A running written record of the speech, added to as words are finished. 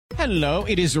Hello,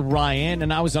 it is Ryan,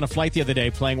 and I was on a flight the other day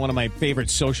playing one of my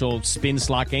favorite social spin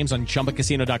slot games on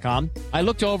ChumbaCasino.com. I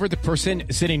looked over at the person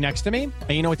sitting next to me, and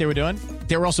you know what they were doing?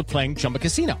 They were also playing Chumba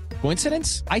Casino.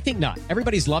 Coincidence? I think not.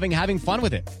 Everybody's loving having fun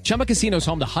with it. Chumba Casino is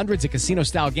home to hundreds of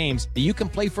casino-style games that you can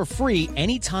play for free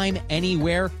anytime,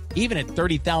 anywhere, even at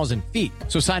 30,000 feet.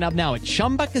 So sign up now at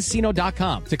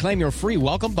ChumbaCasino.com to claim your free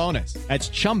welcome bonus. That's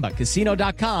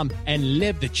ChumbaCasino.com and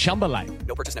live the Chumba life.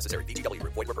 No purchase necessary. VGW.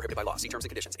 Void where prohibited by law. See terms and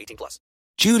conditions. 18+.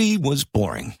 Judy was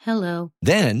boring. Hello.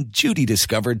 Then Judy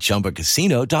discovered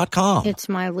ChumbaCasino.com. It's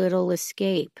my little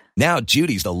escape. Now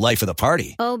Judy's the life of the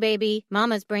party. Oh, baby,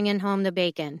 mama's bringing home the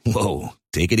bacon. Whoa,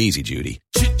 take it easy, Judy.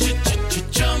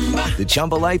 The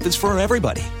Chumba life is for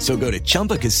everybody. So go to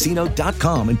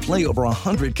ChumbaCasino.com and play over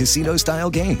 100 casino-style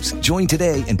games. Join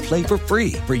today and play for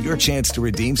free for your chance to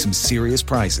redeem some serious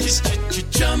prizes.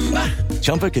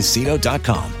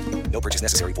 ChumbaCasino.com. No purchase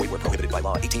necessary. Void where prohibited by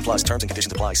law. 18+. Terms and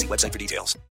conditions apply. See website for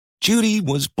details. Judy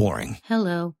was boring.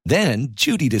 Hello. Then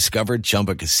Judy discovered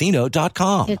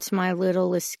ChumbaCasino.com. It's my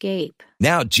little escape.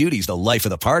 Now Judy's the life of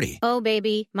the party. Oh,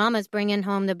 baby, mama's bringing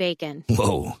home the bacon.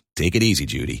 Whoa, take it easy,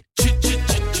 Judy.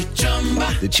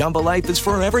 The Chumba life is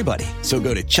for everybody. So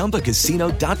go to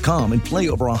ChumbaCasino.com and play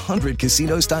over 100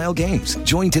 casino-style games.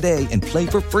 Join today and play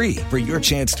for free for your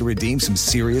chance to redeem some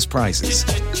serious prizes.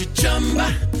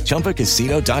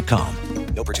 ChumbaCasino.com.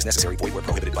 No purchase necessary. Void where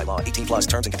prohibited by law. 18+.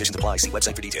 Terms and conditions apply. See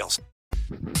website for details.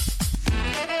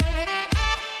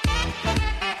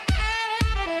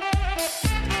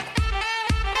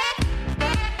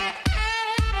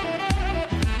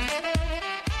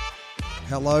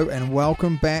 Hello and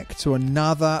welcome back to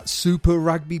another Super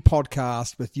Rugby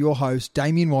podcast with your host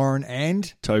Damien Warren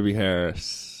and Toby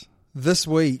Harris. This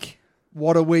week,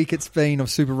 what a week it's been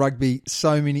of Super Rugby.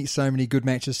 So many good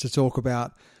matches to talk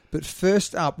about. But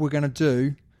first up, we're going to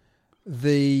do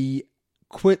the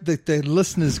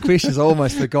listeners' questions. I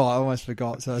almost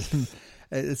forgot. So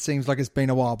it seems like it's been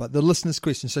a while. But the listeners'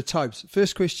 questions. So Tobes,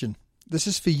 first question. This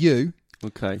is for you.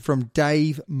 Okay. From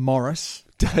Dave Morris.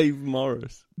 Dave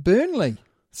Morris. Burnley.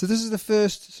 So this is the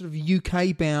first sort of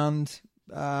UK-bound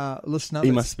listener.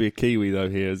 He must be a Kiwi though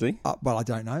here, is he? Well, I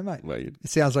don't know, mate. Well, it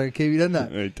sounds like a Kiwi, doesn't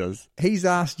it? It does. He's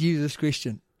asked you this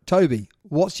question. Toby,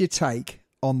 what's your take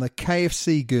on the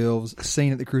KFC girls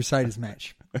seen at the Crusaders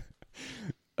match?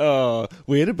 Oh,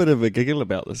 we had a bit of a giggle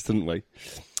about this, didn't we?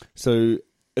 So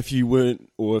if you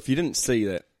didn't see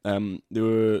that, there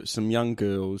were some young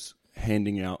girls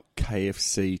handing out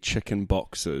KFC chicken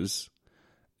boxes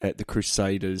at the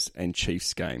Crusaders and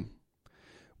Chiefs game,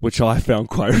 which I found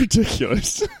quite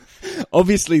ridiculous.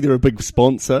 Obviously, they're a big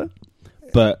sponsor,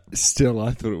 but still,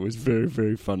 I thought it was very,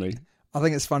 very funny. I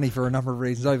think it's funny for a number of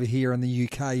reasons. Over here in the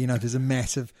UK, there's a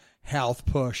massive health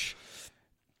push,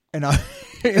 and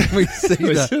we see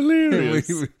It's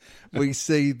hilarious. We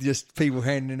see just people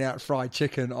handing out fried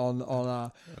chicken on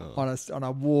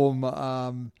a warm,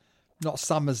 not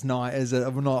summer's night, is it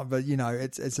or not? But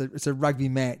it's a rugby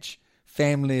match.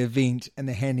 Family event, and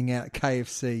they're handing out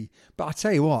KFC. But I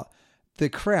tell you what, the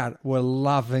crowd were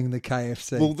loving the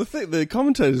KFC. Well, the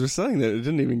commentators were saying that it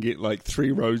didn't even get like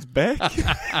 3 rows back.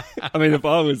 I mean, if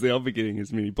I was there, I'd be getting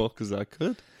as many boxes as I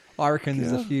could. I reckon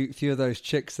there's a few of those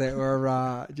chicks that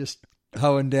were just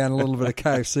hoeing down a little bit of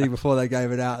KFC before they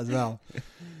gave it out as well.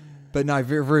 But no,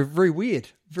 very, very, very weird.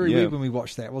 Very weird when we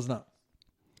watched that, wasn't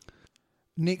it?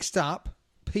 Next up,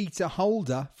 Peter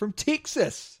Holder from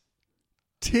Texas.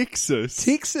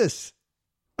 Texas.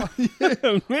 I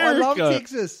love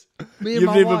Texas. You've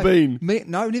never been?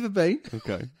 No, never been.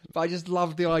 Okay. But I just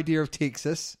love the idea of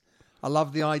Texas. I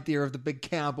love the idea of the big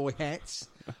cowboy hats.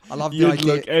 I love the You'd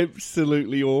idea. look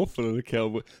absolutely awful in a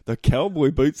cowboy. The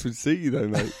cowboy boots would suit you though,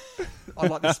 mate. I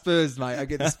like the Spurs, mate. I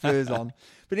get the Spurs on.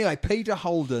 But anyway, Peter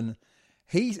Holden,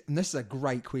 and this is a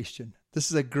great question.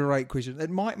 It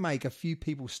might make a few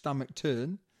people's stomach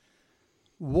turn.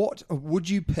 What would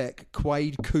you pick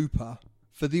Quade Cooper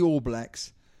for the All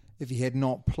Blacks if he had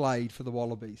not played for the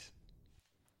Wallabies?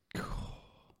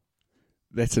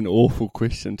 That's an awful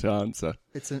question to answer.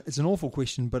 It's an awful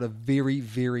question, but a very,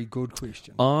 very good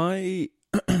question. I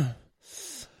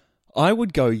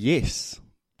would go yes,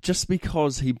 just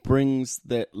because he brings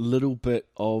that little bit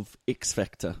of X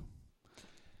factor.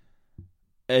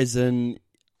 As in,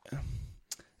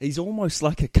 he's almost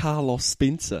like a Carlos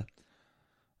Spencer.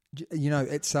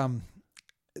 It's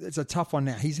a tough one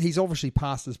now. He's obviously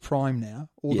past his prime now,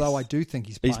 although Yes. I do think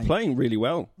he's playing really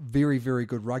well. very, very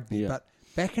good rugby. Yeah. But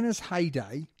back in his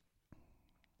heyday,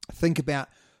 think about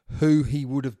who he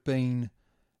would have been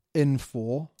in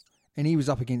for, and he was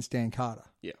up against Dan Carter.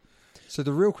 Yeah. So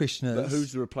the real question is... But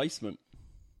who's the replacement?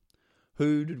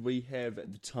 Who did we have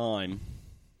at the time?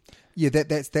 Yeah,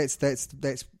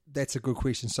 that's a good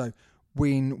question. So,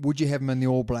 when would you have him in the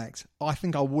All Blacks? I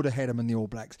think I would have had him in the All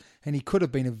Blacks, and he could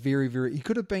have been he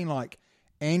could have been like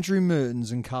Andrew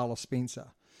Mertens and Carlos Spencer,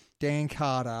 Dan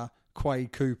Carter,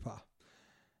 Quade Cooper.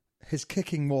 His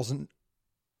kicking wasn't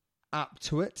up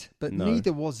to it, but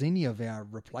neither was any of our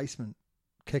replacement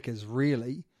kickers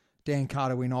really. Dan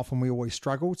Carter went off and we always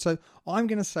struggled. So I'm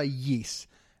going to say yes.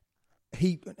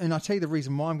 And I'll tell you the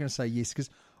reason why I'm going to say yes, because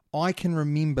I can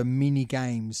remember many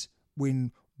games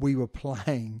when we were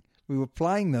playing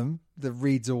them, the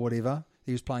Reds or whatever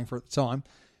he was playing for at the time,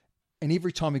 and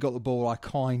every time he got the ball, I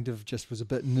kind of just was a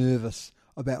bit nervous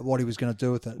about what he was going to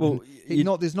do with it. Well,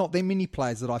 there's not that many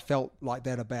players that I felt like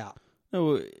that about.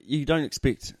 No, you don't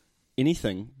expect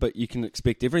anything, but you can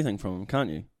expect everything from him, can't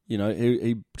you? You know,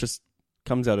 he just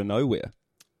comes out of nowhere.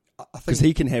 Because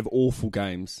he can have awful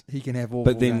games. He can have awful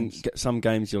games. But then games. Some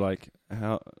games you're like,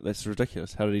 that's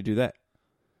ridiculous. How did he do that?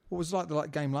 What was like the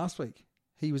game last week?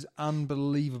 He was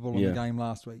unbelievable in the game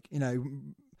last week. You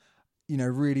know,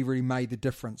 really, really made the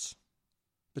difference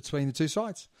between the two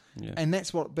sides. Yeah. And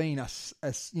that's what being a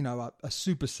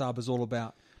super sub is all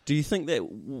about. Do you think that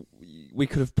we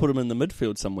could have put him in the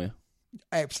midfield somewhere?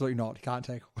 Absolutely not. He can't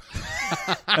tackle.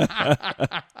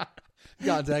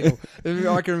 Can't tackle.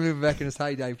 I can remember back in his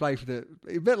heyday, he played for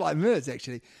a bit like Mertz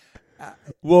actually.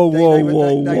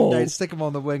 They'd stick him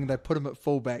on the wing, they'd put him at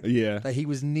fullback. Yeah. He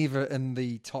was never in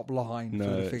the top line for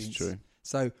the defence. That's true.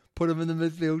 So put him in the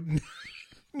midfield.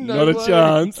 Not a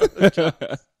chance.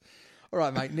 All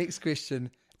right, mate, next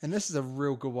question. And this is a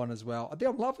real good one as well.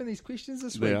 I'm loving these questions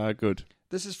this week. They are good.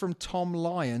 This is from Tom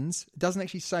Lyons. It doesn't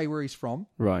actually say where he's from.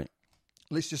 Right.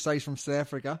 Let's just say he's from South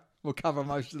Africa. We'll cover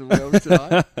most of the world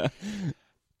tonight.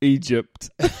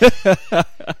 Egypt.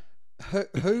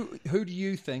 Who do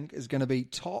you think is going to be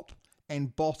top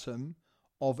and bottom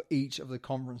of each of the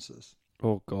conferences?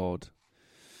 Oh, God.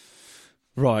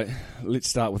 Right. Let's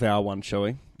start with our one, shall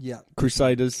we? Yeah.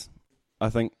 Crusaders, I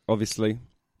think, obviously.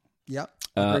 Yeah.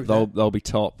 They'll be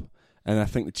top. And I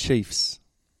think the Chiefs.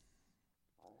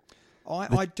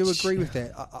 I do agree with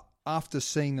that after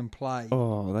seeing them play.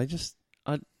 Oh, I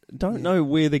don't know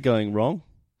where they're going wrong.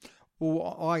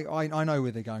 Well, I know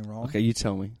where they're going wrong. Okay, you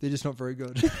tell me. They're just not very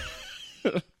good.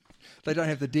 They don't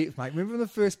have the depth, mate. Remember in the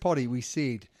first potty we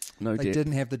said they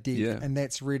didn't have the depth, and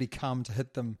that's really come to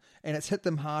hit them. And it's hit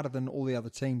them harder than all the other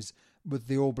teams with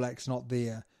the All Blacks not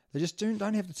there. They just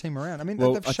don't have the team around. I mean,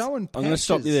 they've shown patches. I'm going to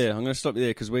stop you there.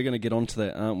 Because we're going to get onto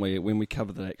that, aren't we, when we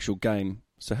cover the actual game.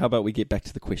 So how about we get back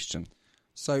to the question?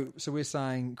 So we're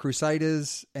saying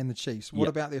Crusaders and the Chiefs. What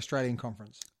about the Australian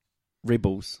Conference?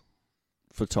 Rebels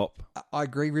for top. I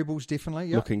agree. Rebels definitely.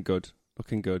 Yep. Looking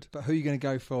good. But who are you going to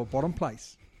go for bottom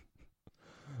place?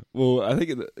 Well, I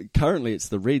think currently it's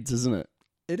the Reds, isn't it?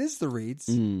 It is the Reds,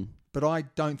 but I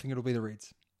don't think it'll be the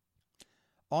Reds.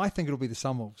 I think it'll be the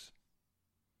Sunwolves.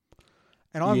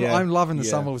 And I'm loving the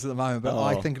Sunwolves at the moment, but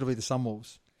I think it'll be the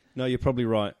Sunwolves. No, you're probably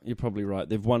right.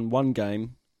 They've won one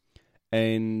game,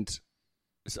 and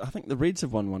I think the Reds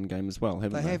have won one game as well,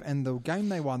 haven't they? They have, and the game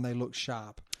they won, they look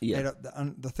sharp. Yeah.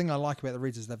 The thing I like about the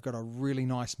Reds is they've got a really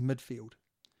nice midfield.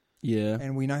 Yeah.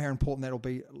 And we know how important that'll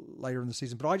be later in the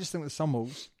season. But I just think with the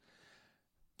Sunwolves,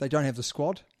 they don't have the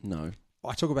squad. No.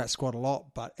 I talk about squad a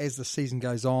lot, but as the season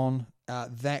goes on,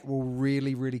 that will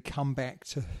really, really come back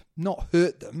to not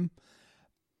hurt them,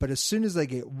 but as soon as they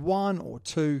get one or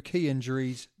two key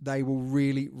injuries, they will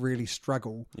really, really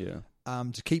struggle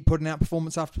to keep putting out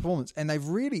performance after performance. And they've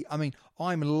really,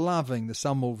 I'm loving the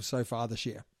Sunwolves so far this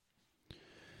year.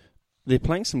 They're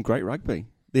playing some great rugby.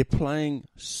 They're playing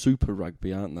super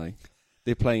rugby, aren't they?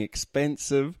 They're playing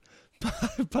expensive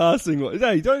passing.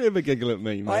 Hey, don't ever giggle at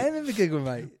me, mate. I am ever giggling,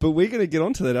 mate. But we're going to get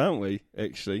onto that, aren't we,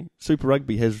 actually? Super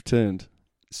rugby has returned.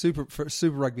 Super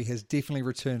rugby has definitely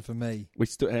returned for me. We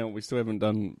still haven't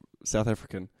done South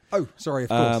African. Oh, sorry, of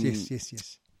course.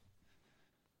 Yes.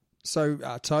 So,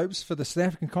 Tobes, for the South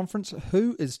African Conference,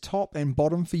 who is top and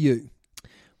bottom for you?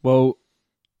 Well,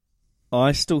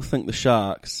 I still think the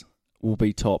Sharks will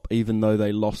be top, even though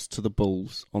they lost to the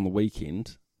Bulls on the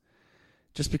weekend.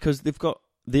 Just because they've got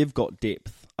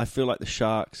depth. I feel like the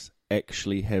Sharks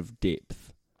actually have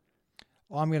depth.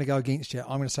 I'm going to go against you.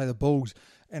 I'm going to say the Bulls,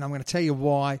 and I'm going to tell you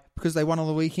why. Because they won on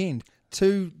the weekend.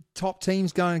 Two top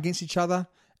teams going against each other,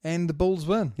 and the Bulls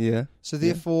win. Yeah. So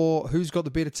therefore, who's got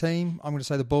the better team? I'm going to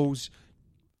say the Bulls.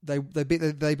 They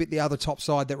beat the other top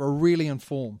side that were really in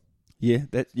form. Yeah.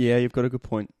 You've got a good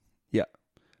point. Yeah.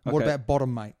 Okay. What about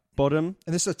bottom, mate? Bottom.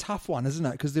 And this is a tough one, isn't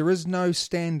it? Because there is no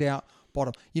standout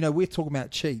bottom. We're talking about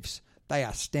Chiefs. they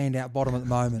are standout bottom at the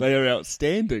moment. They are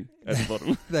outstanding at the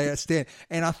bottom. They are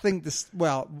and I think this.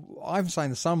 Well, I'm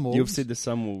saying the Sunwolves. You've said the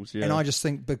Sunwolves, yeah. And I just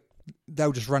think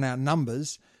they'll just run out of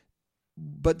numbers.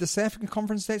 But the South African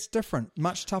Conference, that's different.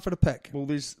 Much tougher to pick. Well,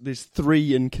 there's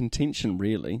 3 in contention,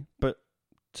 really. But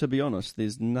to be honest,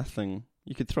 there's nothing.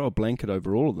 You could throw a blanket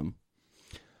over all of them.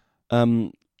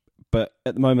 But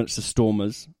at the moment, it's the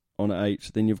Stormers on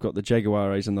 8. Then you've got the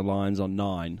Jaguares and the Lions on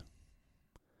 9.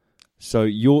 So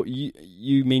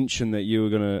you mentioned that you were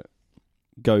going to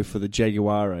go for the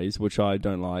Jaguares, which I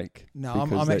don't like. No,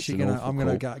 I'm actually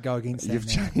going to go against that. You've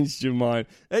changed your mind.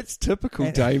 It's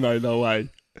typical Damo, though, eh?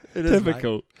 It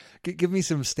Typical. Is, give me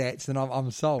some stats and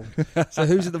I'm sold. So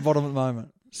who's at the bottom at the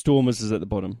moment? Stormers is at the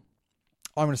bottom.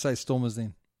 I'm going to say Stormers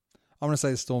then. I'm going to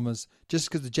say the Stormers just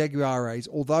because the Jaguares,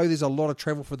 although there's a lot of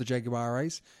travel for the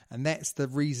Jaguares, and that's the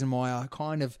reason why I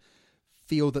kind of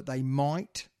feel that they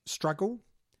might struggle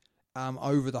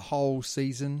over the whole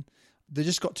season. They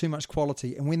just got too much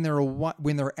quality, and when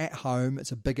they're at home,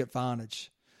 it's a big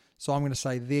advantage. So I'm going to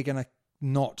say they're going to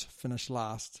not finish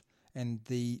last, and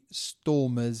the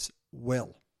Stormers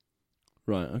will.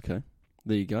 Right, okay.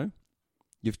 There you go.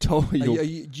 You've told me. Do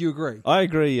you agree? I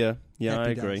agree, yeah. Yeah, Happy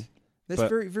I agree. days. That's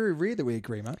very, very rare that we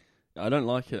agree, mate. I don't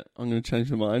like it. I'm going to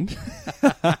change my mind.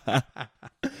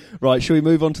 Right, shall we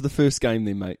move on to the first game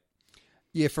then, mate?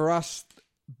 Yeah, for us,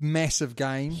 massive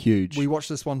game. Huge. We watched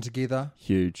this one together.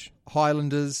 Huge.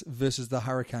 Highlanders versus the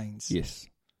Hurricanes. Yes.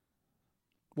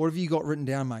 What have you got written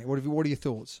down, mate? What are your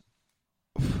thoughts?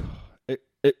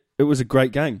 It was a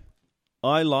great game.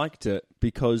 I liked it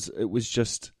because it was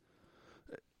just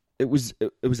it was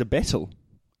a battle.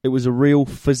 It was a real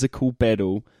physical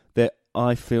battle that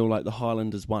I feel like the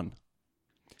Highlanders won.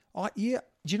 Yeah,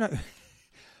 do you know?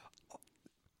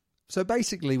 So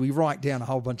basically, we write down a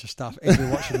whole bunch of stuff as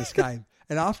we're watching this game,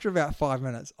 and after about 5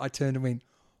 minutes, I turned and went,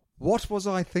 "What was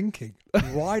I thinking?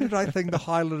 Why did I think the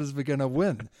Highlanders were going to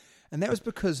win?" And that was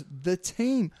because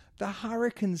the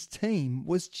Hurricanes team,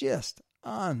 was just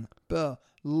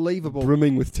unbelievable.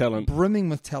 Brimming with talent.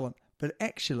 But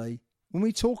actually, when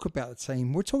we talk about the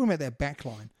team, we're talking about their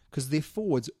backline because their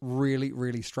forwards really,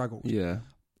 really struggled. Yeah.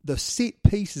 The set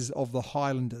pieces of the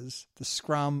Highlanders, the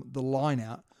scrum, the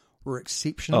line-out, were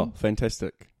exceptional. Oh,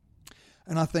 fantastic.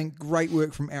 And I think great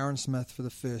work from Aaron Smith for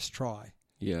the first try.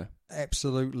 Yeah.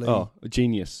 Absolutely. Oh, a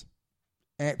genius.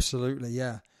 Absolutely,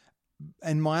 yeah.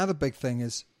 And my other big thing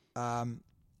is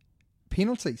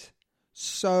penalties.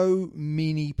 So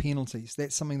many penalties.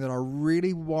 That's something that I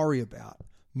really worry about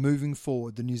moving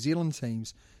forward. The New Zealand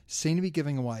teams seem to be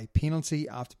giving away penalty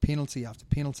after penalty after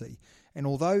penalty. And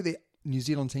although the New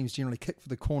Zealand teams generally kick for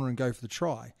the corner and go for the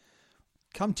try,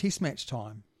 come test match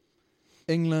time,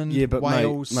 England,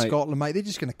 Wales, Scotland, mate, they're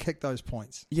just going to kick those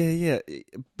points. Yeah.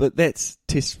 But that's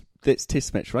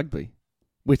test match rugby.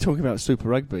 We're talking about Super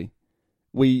Rugby.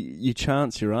 You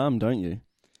chance your arm, don't you?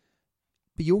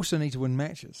 But you also need to win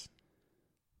matches.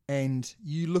 And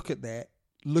you look at that,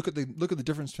 look at the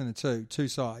difference between the two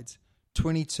sides,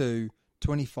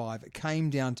 22-25. It came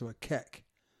down to a kick.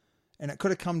 And it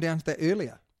could have come down to that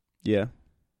earlier. Yeah.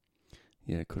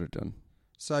 Yeah, it could have done.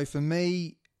 So for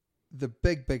me, the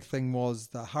big thing was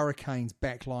the Hurricanes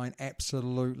backline,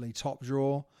 absolutely top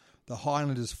draw. The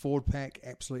Highlanders forward pack,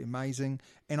 absolutely amazing.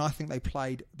 And I think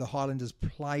the Highlanders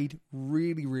played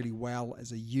really, really well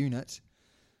as a unit.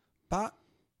 But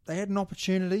they had an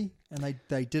opportunity and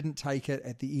they didn't take it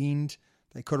at the end.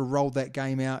 They could have rolled that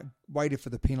game out, waited for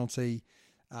the penalty.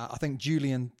 I think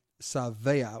Julian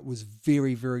Savea was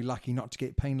very, very lucky not to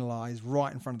get penalised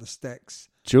right in front of the sticks.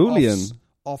 Julian?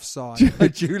 Offside.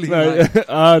 Julian, mate.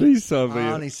 Arnie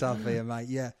Savea. Arnie Savea, mate,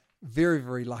 yeah. Very,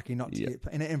 very lucky not to get...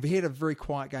 And we had a very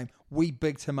quiet game. We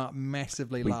bigged him up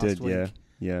massively last week.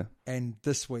 Yeah. And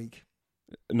this week...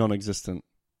 Non-existent.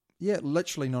 Yeah,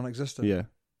 literally non-existent. Yeah.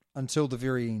 Until the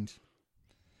very end.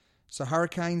 So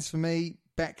Hurricanes, for me,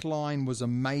 backline was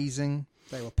amazing.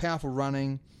 They were powerful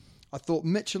running. I thought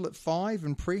Mitchell at 5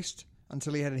 impressed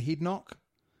until he had a head knock.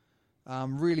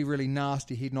 Really, really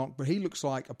nasty head knock. But he looks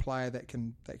like a player that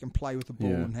can play with the ball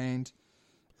in hand.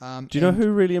 Do you know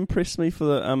who really impressed me for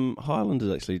the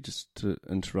Highlanders, actually, just to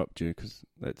interrupt you, because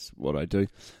that's what I do,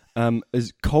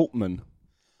 is Coltman.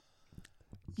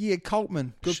 Yeah,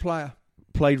 Coltman, good player.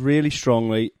 Played really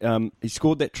strongly. He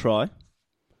scored that try,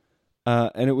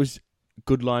 and it was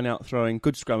good line-out throwing,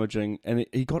 good scrummaging, and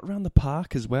he got around the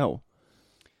park as well.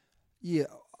 Yeah,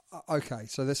 okay,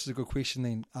 so this is a good question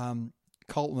then.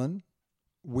 Coltman,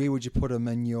 where would you put him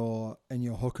in your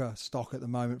hooker stock at the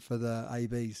moment for the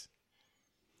ABs?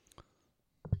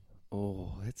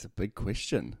 Oh, that's a big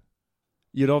question.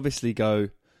 You'd obviously go,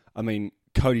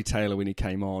 Cody Taylor when he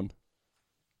came on,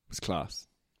 was class.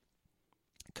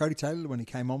 Cody Taylor, when he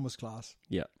came on, was class.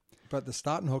 Yeah. But the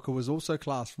starting hooker was also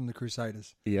class from the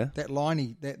Crusaders. Yeah. That line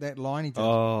he did.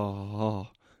 Oh,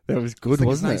 that was good, I think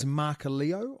wasn't his it? name's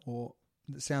Markaleo, or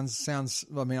it sounds.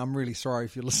 I mean, I'm really sorry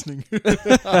if you're listening.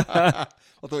 I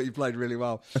thought you played really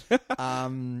well.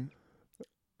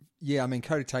 Yeah, I mean,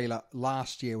 Cody Taylor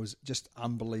last year was just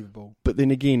unbelievable. But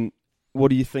then again, what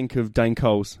do you think of Dane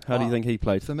Coles? How do you think he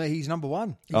played? For me, he's number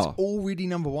one. He's already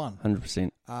number one.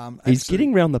 100%. He's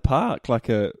getting round the park like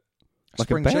a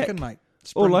spring back. chicken, mate.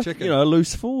 Or Spring like, chicken. a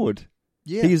loose forward.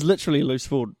 Yeah, He is literally a loose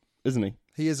forward, isn't he?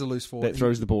 he is a loose forward. That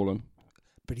throws the ball in.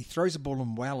 But he throws the ball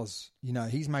in well.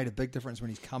 He's made a big difference when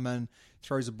he's come in,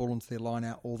 throws the ball into their line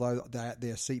out, although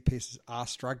their seat pieces are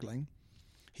struggling.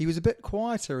 He was a bit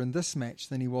quieter in this match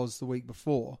than he was the week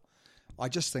before. I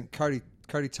just think Cody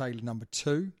Taylor number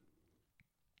 2.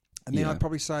 And then I'd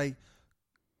probably say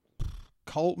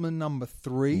Coltman number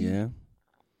 3. Yeah.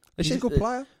 He's a good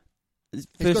player. He's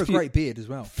First got a few- great beard as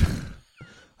well.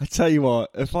 I tell you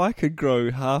what, if I could grow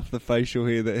half the facial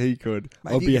hair that he could,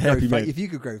 Mate, I'd if you be a could grow happy man. If you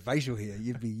could grow facial hair,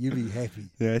 you'd be happy.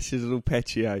 Yeah, she's a little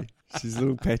patchy, eh? She's a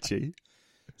little patchy.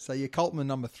 So your Coltman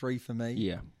number 3 for me.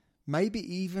 Yeah. Maybe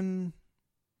even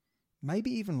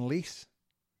less.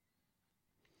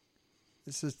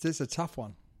 This is a tough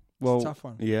one. Well, It's a tough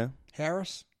one. Yeah.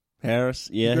 Harris. Harris,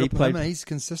 yeah, You he gotta put played. him in, he's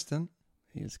consistent.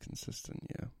 He is consistent,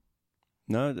 yeah.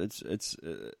 No, it's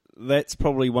that's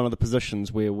probably one of the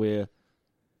positions where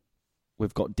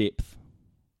we've got depth.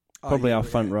 Probably our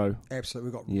front row.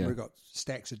 Absolutely, we've got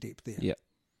stacks of depth there. Yeah.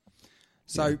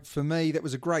 So for me, that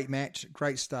was a great match,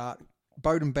 great start.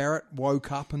 Bowden Barrett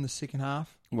woke up in the second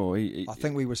half. Well, he I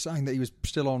think we were saying that he was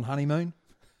still on honeymoon.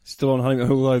 still on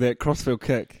honeymoon, although that crossfield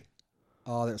kick.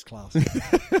 Oh, that was class.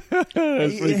 That's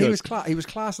pretty he good. was class. He was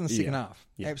class in the second half.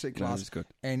 Yeah. Absolute No, class. he was good.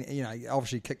 And he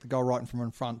obviously kicked the goal right from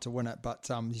in front to win it, but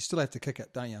you still have to kick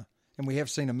it, don't you? And we have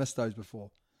seen him miss those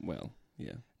before. Well,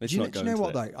 yeah. Let's Do you not go know into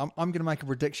what that. though? I'm going to make a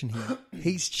prediction here.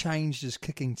 He's changed his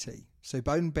kicking tee. So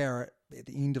Bowden Barrett at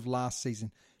the end of last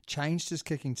season changed his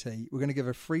kicking tee. We're going to give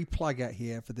a free plug out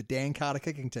here for the Dan Carter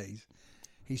kicking tees.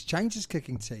 He's changed his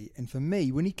kicking tee, and for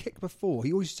me, when he kicked before,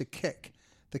 he always used to kick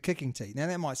the kicking tee. Now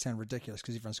that might sound ridiculous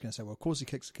because everyone's going to say, "Well, of course he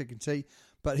kicks the kicking tee,"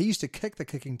 but he used to kick the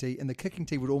kicking tee, and the kicking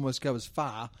tee would almost go as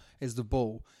far as the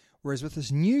ball. Whereas with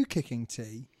this new kicking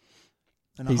tee,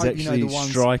 and He's I hope you know actually the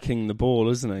ones striking the ball,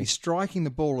 isn't he? he's striking the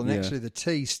ball, and Yeah. actually the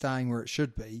tee's staying where it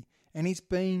should be, and he's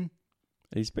been.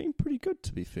 He's been pretty good,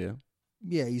 to be fair.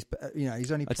 Yeah, he's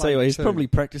only. I'd tell you what, he's 2. probably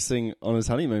practicing on his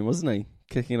honeymoon, wasn't he?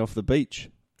 Kicking it off the beach.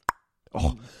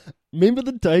 Oh, remember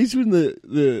the days when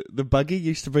the buggy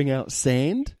used to bring out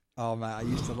sand? Oh mate, I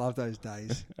used to love those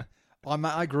days.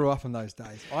 I grew up in those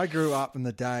days. I grew up in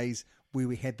the days where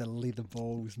we had the leather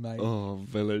balls, mate. Oh,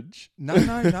 village. No.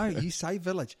 You say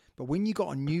village, but when you got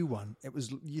a new one, it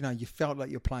was you felt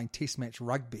like you're playing Test match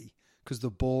rugby because the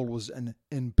ball was in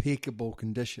impeccable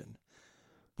condition.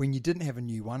 When you didn't have a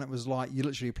new one, it was like you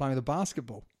literally playing with a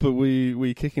basketball. But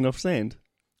we kicking off sand.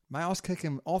 Mate, I was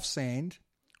kicking off sand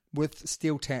with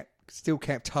steel cap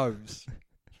toes.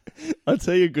 I'll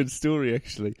tell you a good story,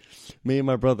 actually. Me and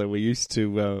my brother, we used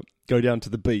to go down to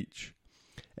the beach,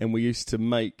 and we used to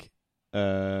make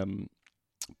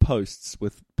posts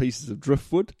with pieces of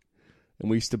driftwood, and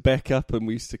we used to back up, and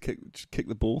we used to kick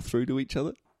the ball through to each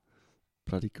other.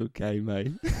 Bloody good game, eh?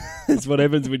 That's what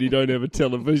happens when you don't have a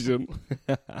television.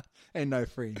 And no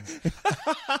friends.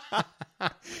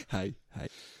 Hey.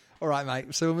 All right,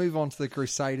 mate. So we'll move on to the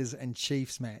Crusaders and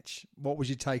Chiefs match. What was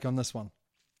your take on this one?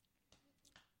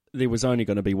 There was only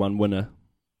going to be one winner,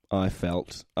 I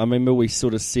felt. I remember we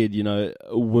sort of said, a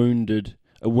wounded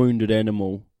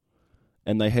animal,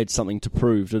 and they had something to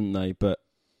prove, didn't they? But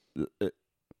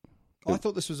I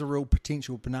thought this was a real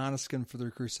potential banana skin for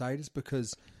the Crusaders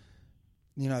because,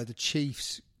 the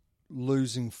Chiefs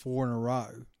losing 4 in a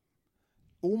row,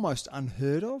 almost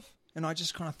unheard of. And I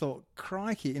just kind of thought,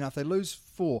 crikey, if they lose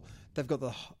 4, they've got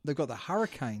the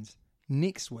Hurricanes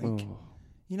next week. Oh.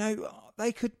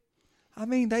 They could. I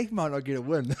mean, they might not get a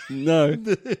win. No.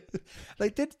 They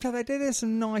did have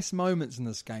some nice moments in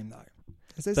this game,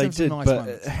 though. They did,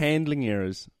 but handling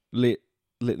errors let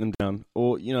them down.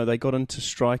 Or, they got into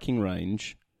striking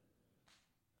range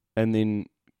and then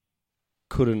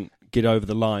couldn't get over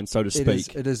the line, so to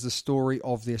speak. It is the story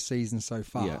of their season so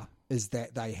far, is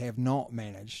that they have not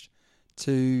managed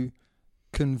to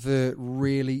convert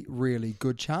really, really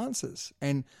good chances.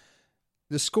 And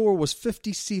the score was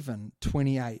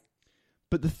 57-28.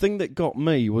 But the thing that got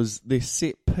me was their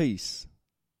set piece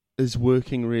is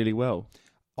working really well.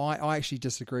 I actually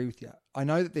disagree with you. I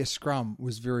know that their scrum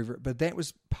was very, very, but that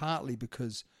was partly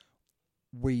because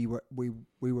we were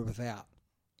without.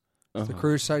 The Oh,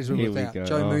 Crusaders were here we without. go.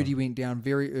 Joe Oh. Moody went down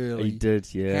very early. He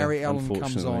did, yeah. Harry Allen comes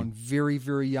unfortunately. on, very,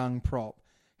 very young prop,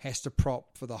 has to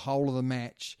prop for the whole of the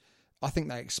match. I think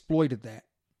they exploited that.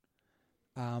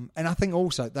 And I think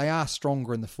also they are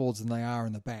stronger in the forwards than they are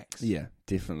in the backs. Yeah,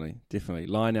 definitely.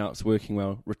 Line outs working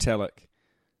well. Retallick.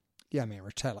 Yeah, man,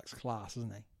 Retallick's class,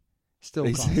 isn't he? Still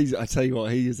He's, class. I tell you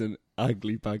what, he is an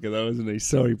ugly bugger though, isn't he?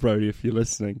 Sorry, Brody, if you're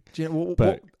listening. Do you know,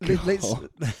 But let's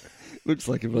looks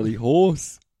like a bloody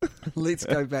horse. let's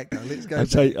go back though. Let's go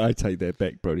back. I take that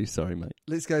back, Brody. Sorry, mate.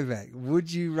 Let's go back.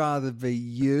 Would you rather be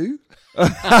you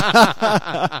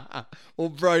or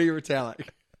Brody Retallick?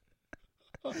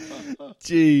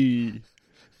 Gee,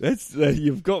 that's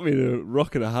you've got me to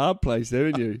rock in a hard place,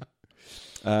 haven't you?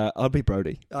 I'd be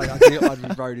Brody. I think I'd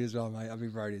be Brody as well, mate. I'd be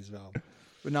Brody as well.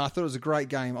 But no, I thought it was a great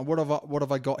game. What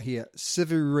have I got here?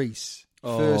 Sivu Reese.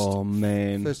 Oh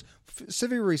man,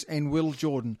 Sivu Reese and Will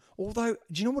Jordan. Although,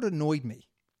 do you know what annoyed me?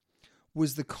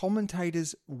 Was the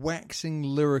commentators waxing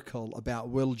lyrical about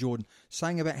Will Jordan,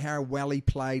 saying about how well he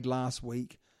played last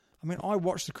week. I mean, I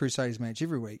watched the Crusaders match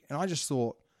every week, and I just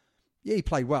thought, yeah, he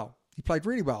played well. He played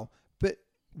really well. But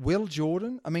Will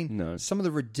Jordan, I mean, No. some of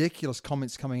the ridiculous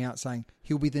comments coming out saying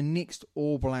he'll be the next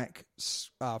All Black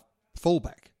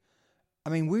fullback. I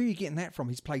mean, where are you getting that from?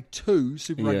 He's played 2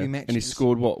 Super Rugby matches. and he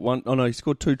scored what one? Oh no, he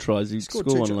scored 2 tries. He scored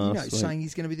one last week. saying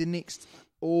he's going to be the next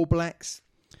All Blacks.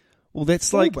 Well, that's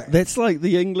fullback. like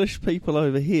the English people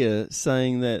over here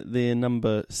saying that their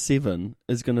number 7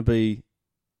 is going to be.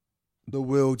 The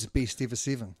world's best ever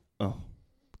 7. Oh,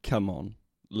 come on.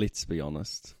 Let's be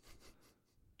honest.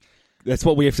 That's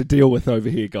what we have to deal with over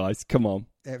here, guys. Come on.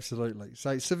 Absolutely.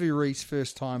 So Sivu Reese,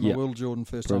 first time, Yeah. Will Jordan,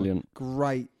 first Brilliant.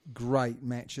 time. Great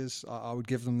matches. I would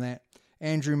give them that.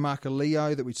 Andrew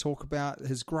Markaleo, that we talk about,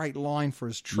 his great line for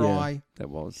his try. Yeah, that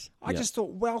was. I Yeah. just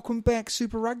thought, welcome back,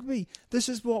 Super Rugby. This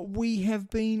is what we have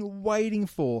been waiting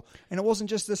for. And it wasn't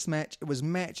just this match, it was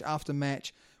match after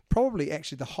match. Probably,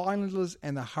 actually, the Highlanders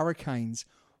and the Hurricanes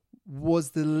was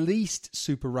the least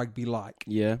Super Rugby like.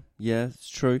 Yeah, it's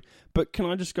true. But can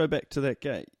I just go back to that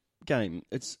game?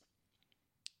 It's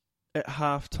at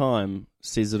half time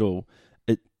says it all.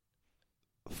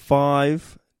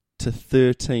 5 to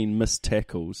 13 missed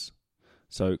tackles.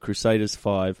 So Crusaders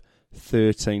 5,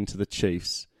 13 to the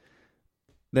Chiefs.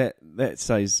 That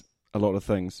says a lot of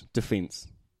things. Defence.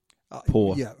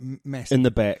 Poor. Yeah, massive. In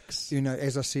the backs. You know,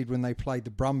 as I said, when they played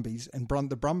the Brumbies, and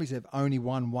the Brumbies have only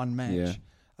won one match Yeah.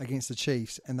 against the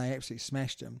Chiefs, and they absolutely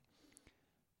smashed them.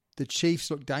 The Chiefs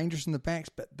looked dangerous in the backs,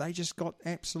 but they just got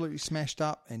absolutely smashed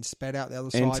up and spat out the other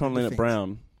side. Anton of Leonard defence.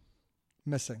 Brown.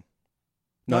 Missing.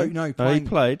 No, No, he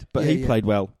played, but Yeah, he yeah. played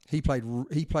well. He played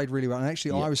really well. And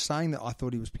actually, Yeah. I was saying that I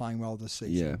thought he was playing well this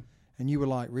season. Yeah. And you were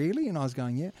like, really? And I was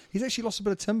going, yeah. He's actually lost a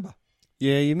bit of timber.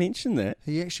 Yeah, you mentioned that.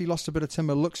 He actually lost a bit of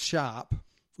timber. Looks sharp,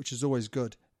 which is always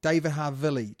good. David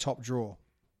Harville, top draw.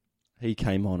 He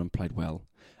came on and played well.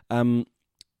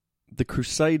 The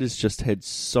Crusaders just had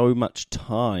so much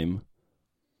time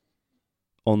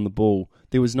on the ball.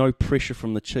 There was no pressure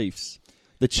from the Chiefs.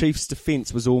 The Chiefs'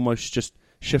 defence was almost just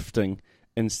shifting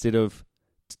instead of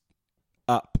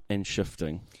up and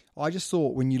shifting. I just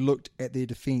thought when you looked at their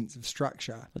defensive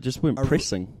structure, They just weren't a-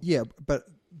 pressing. yeah, but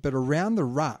around the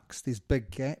rucks, there's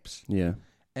big gaps. Yeah.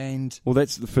 And Well,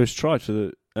 that's the first try for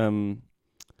the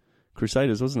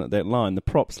Crusaders, wasn't it? That line, the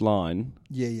props line,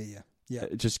 yeah,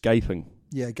 just gaping.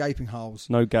 gaping holes.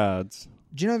 No guards.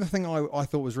 Do you know the thing I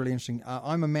thought was really interesting?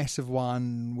 I'm a massive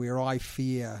one where I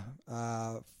fear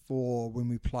for when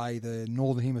we play the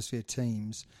Northern Hemisphere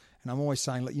teams, and I'm always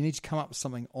saying, look, you need to come up with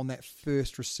something on that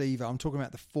first receiver. I'm talking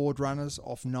about the forward runners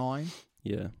off 9.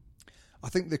 Yeah. I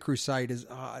think the Crusaders,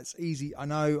 it's easy. I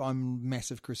know I'm a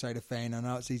massive Crusader fan. I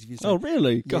know it's easy for you to say. Oh,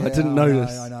 really? God, I Yeah, didn't I know,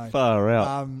 notice. I know. Far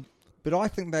out. But I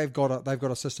think they've got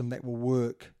a system that will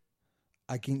work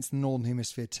against the Northern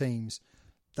Hemisphere teams.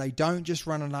 They don't just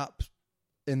run it up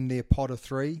in their pot of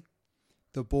 3.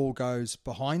 The ball goes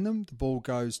behind them, the ball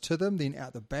goes to them, then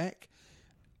out the back,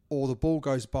 or the ball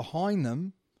goes behind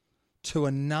them to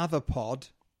another pod.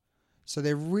 So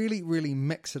they really, really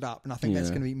mix it up, and I think that's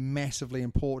Yeah. going to be massively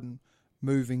important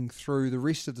moving through the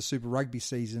rest of the Super Rugby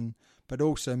season, but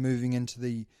also moving into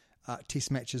the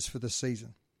test matches for this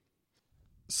season.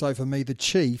 So for me, the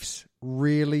Chiefs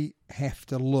really have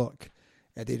to look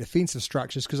at their defensive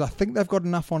structures because I think they've got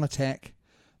enough on attack.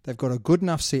 They've got a good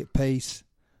enough set piece,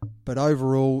 but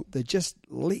overall, they're just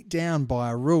let down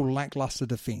by a real lackluster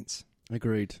defence.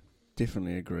 Agreed.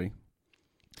 Definitely agree.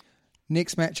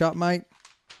 Next matchup, mate,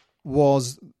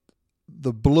 was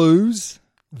the Blues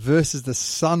versus the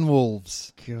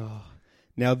Sunwolves. God.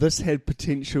 Now, this had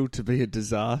potential to be a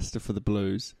disaster for the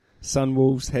Blues.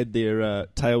 Sunwolves had their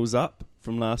tails up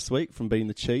from last week from beating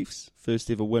the Chiefs. First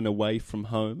ever win away from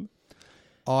home.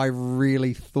 I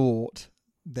really thought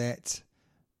that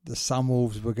the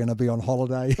Sunwolves were going to be on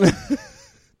holiday.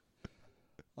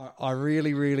 I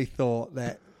really, really thought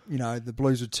that, the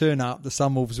Blues would turn up. The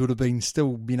Sunwolves would have been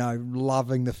still,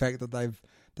 loving the fact that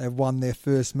they've won their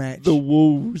first match. The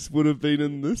Wolves would have been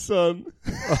in the sun.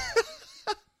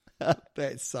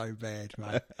 That's so bad,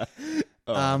 mate.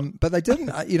 But they didn't,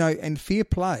 and fair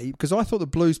play, because I thought the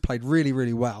Blues played really,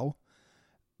 really well.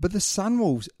 But the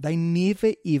Sunwolves, they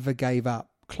never, ever gave up.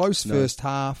 Close first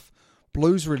half.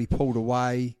 Blues really pulled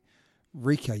away.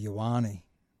 Rieko Ioane.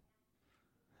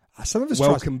 Some of his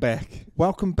welcome tries,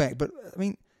 back. But,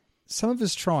 some of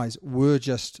his tries were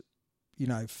just,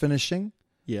 finishing.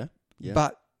 Yeah.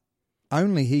 But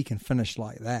only he can finish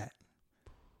like that.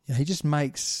 He just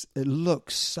makes it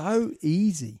look so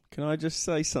easy. Can I just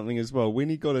say something as well? When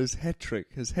he got his hat-trick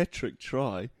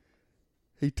try,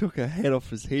 he took a hat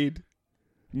off his head.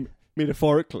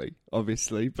 Metaphorically,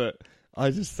 obviously, but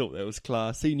I just thought that was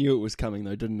class. He knew it was coming,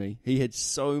 though, didn't he? He had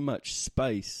so much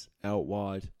space out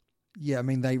wide. Yeah,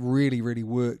 they really, really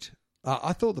worked.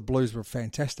 I thought the Blues were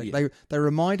fantastic. Yeah. They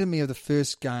reminded me of the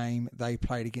first game they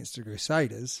played against the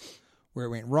Crusaders, where it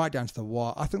went right down to the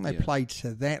wire. I think they played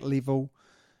to that level.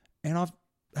 And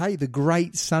the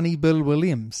great Sonny Bill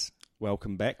Williams.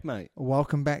 Welcome back, mate.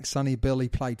 Welcome back, Sonny Bill. He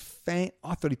played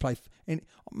I thought he played, and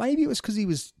maybe it was because he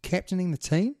was captaining the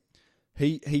team.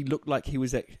 He looked like he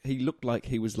was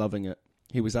loving it.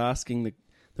 He was asking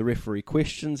the referee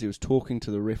questions. He was talking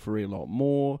to the referee a lot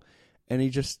more, and he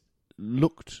just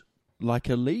looked like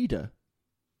a leader.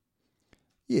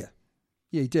 Yeah,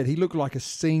 he did. He looked like a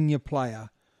senior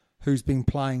player who's been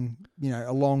playing,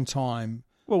 a long time.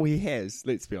 Well, he has.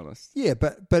 Let's be honest. Yeah,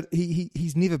 but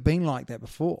he's never been like that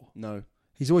before. No,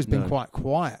 he's always been quite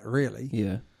quiet, really.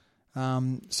 Yeah.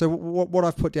 So what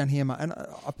I've put down here, and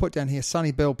I put down here,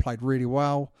 Sonny Bill played really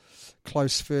well,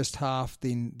 close first half.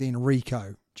 Then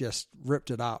Rieko just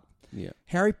ripped it up. Yeah.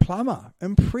 Harry Plummer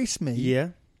impressed me. Yeah.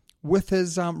 With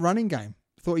his running game,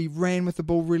 thought he ran with the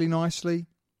ball really nicely.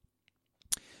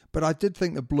 But I did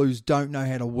think the Blues don't know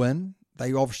how to win.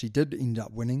 They obviously did end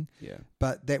up winning. Yeah.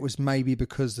 But that was maybe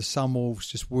because the Sunwolves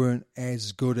just weren't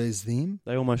as good as them.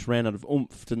 They almost ran out of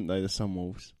oomph, didn't they, the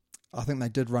Sunwolves? I think they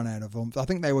did run out of oomph. I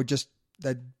think they were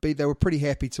they were pretty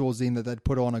happy towards the end that they'd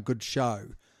put on a good show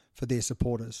for their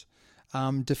supporters.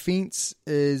 Defence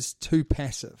is too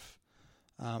passive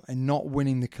and not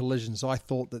winning the collisions. I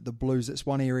thought that the Blues, it's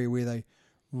one area where they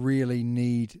really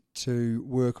need to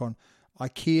work on.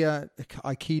 Ikeda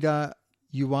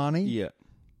Ioane. Yeah.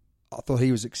 I thought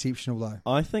he was exceptional, though.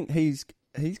 I think he's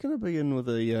going to be in with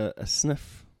a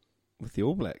sniff with the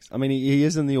All Blacks. He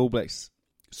is in the All Blacks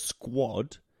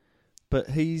squad,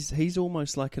 but he's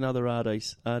almost like another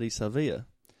Ardie Savea.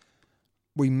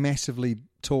 We massively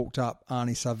talked up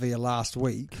Arnie Savea last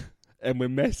week. And we're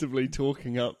massively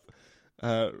talking up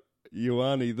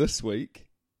Ioane this week.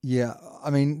 Yeah,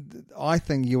 I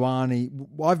think Ioane.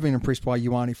 I've been impressed by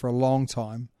Ioane for a long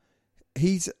time.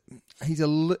 He's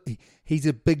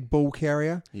a big ball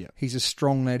carrier. Yeah. He's a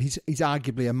strong lad. He's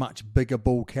arguably a much bigger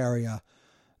ball carrier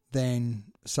than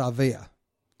Savea.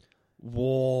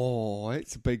 Whoa,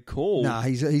 that's a big call. No,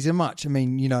 he's a much.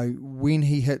 When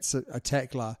he hits a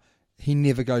tackler, he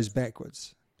never goes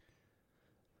backwards.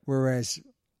 Whereas,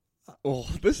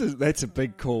 that's a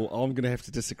big call. I'm going to have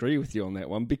to disagree with you on that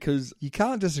one because you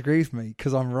can't disagree with me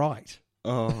because I'm right.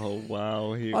 Oh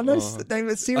wow! I know.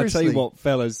 Seriously, I tell you what,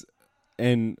 fellas,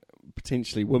 and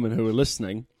potentially women who are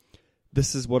listening,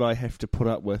 this is what I have to put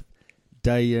up with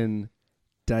day in,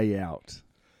 day out.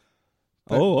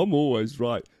 I'm always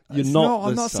right. You're not.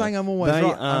 I'm not saying I'm always right. They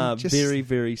are very,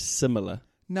 very similar.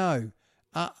 No,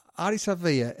 Ardie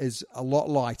Savea is a lot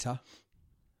lighter,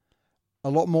 a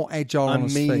lot more agile on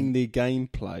his feet. Their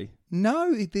gameplay.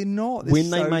 No, they're not. When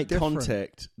they make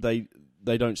contact, they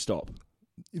don't stop.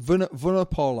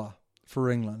 Vunipola for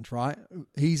England, right?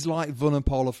 He's like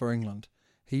Vunipola for England.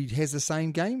 He has the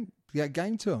same game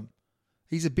to him.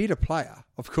 He's a better player,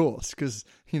 of course, because,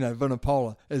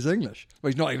 Vunipola is English. Well,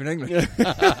 he's not even English.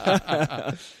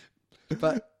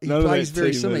 But he plays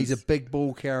very similar. He's a big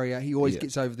ball carrier. He always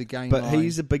gets over the game line. But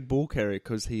he's a big ball carrier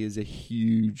because he is a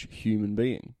huge human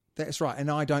being. That's right. And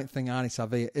I don't think Ardie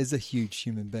Savea is a huge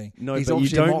human being. No, he's but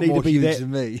obviously you don't a lot need more to be huge that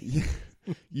than me.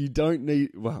 You don't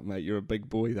need... Well, mate, you're a big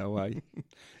boy, though, eh?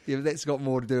 Yeah, but that's got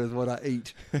more to do with what I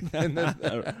eat.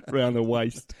 Around the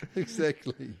waist.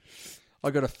 Exactly.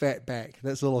 I got a fat back.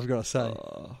 That's all I've got to say.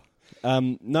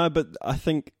 No, but I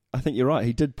think you're right.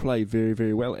 He did play very,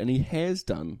 very well, and he has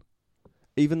done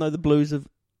even though the Blues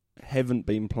haven't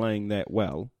been playing that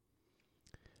well,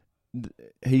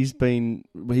 he's been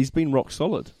rock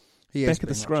solid. He has back at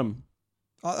the been scrum.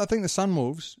 I think the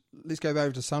Sunwolves, let's go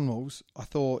over to Sunwolves, I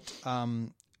thought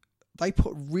they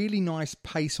put really nice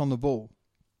pace on the ball.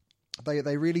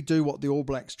 They really do what the All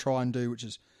Blacks try and do, which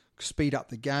is speed up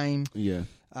the game. Yeah.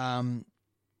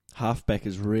 Halfback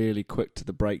is really quick to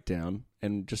the breakdown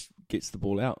and just gets the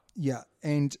ball out. Yeah,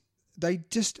 and they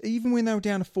just, even when they were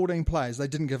down to 14 players, they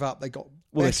didn't give up. They got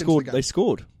well. back They scored. into the game. They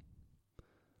scored.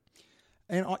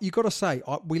 And you've got to say,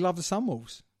 we love the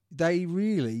Sunwolves. They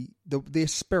really, their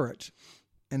spirit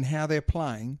and how they're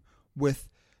playing with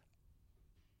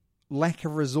lack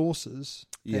of resources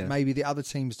that maybe the other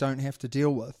teams don't have to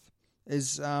deal with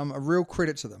is a real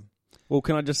credit to them. Well,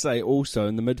 can I just say also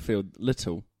in the midfield,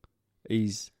 Little,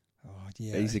 he's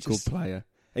a good player.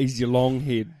 He's your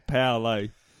long-haired pal, eh?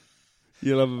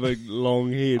 You'll have a big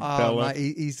long-haired fella.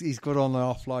 Mate, he's good on the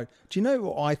offload. Do you know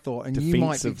what I thought? And you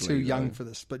might be too young for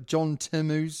this, but John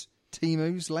Timu's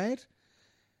lad.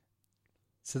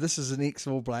 So this is an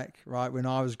ex-All Black, right, when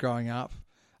I was growing up.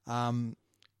 And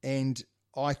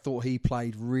I thought he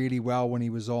played really well when he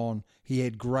was on. He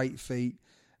had great feet.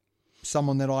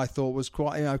 Someone that I thought was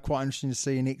quite interesting to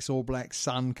see, an ex-All Black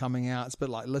son coming out. It's a bit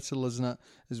like Little, isn't it,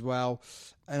 as well?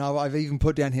 And I've even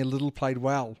put down here, Little played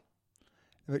well,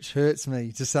 which hurts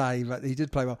me to say, but he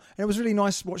did play well. And it was really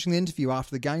nice watching the interview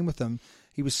after the game with him.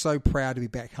 He was so proud to be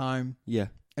back home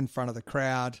in front of the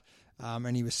crowd.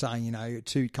 And he was saying, a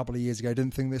couple of years ago,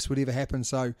 didn't think this would ever happen.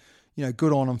 So,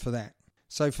 good on him for that.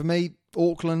 So for me,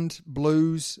 Auckland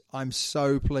Blues, I'm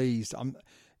so pleased.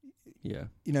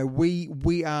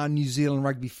 We are New Zealand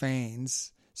rugby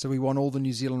fans, so we want all the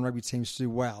New Zealand rugby teams to do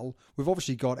well. We've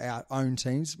obviously got our own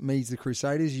teams. Me's the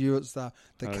Crusaders, you it's the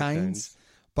Canes.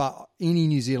 But any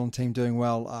New Zealand team doing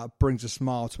well brings a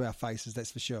smile to our faces,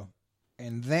 that's for sure.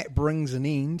 And that brings an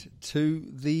end to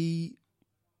the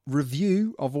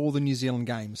review of all the New Zealand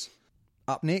games.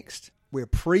 Up next, we're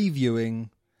previewing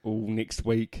all next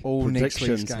week's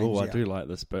games. I do like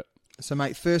this bit. So,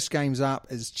 mate, first game's up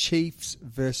is Chiefs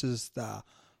versus the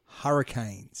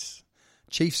Hurricanes.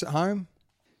 Chiefs at home?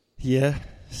 Yeah.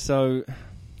 So,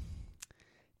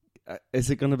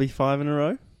 is it going to be 5 in a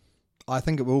row? I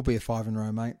think it will be a 5 in a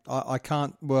row, mate. I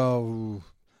can't... Well,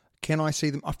 can I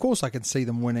see them? Of course I can see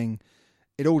them winning.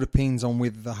 It all depends on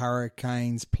whether the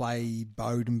Hurricanes play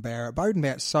Beauden Barrett. Beauden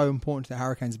Barrett's so important to the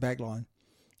Hurricanes' backline.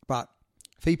 But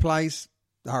if he plays,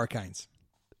 the Hurricanes.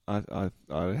 I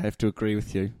have to agree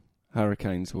with you.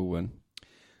 Hurricanes will win.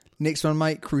 Next one,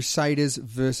 mate, Crusaders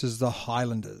versus the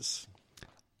Highlanders.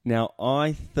 Now,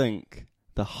 I think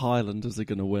the Highlanders are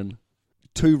going to win.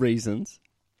 2 reasons.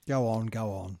 Go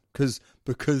on.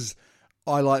 Because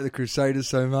I like the Crusaders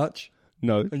so much.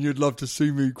 No. And you'd love to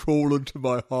see me crawl into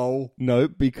my hole. No,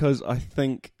 because I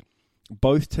think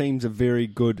both teams are very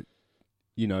good,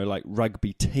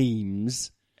 rugby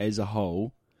teams as a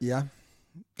whole. Yeah,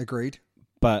 agreed.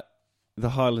 But the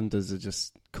Highlanders are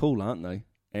just cool, aren't they?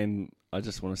 And I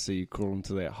just want to see you crawl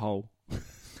into that hole.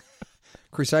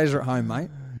 Crusaders are at home, mate.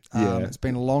 Yeah. It's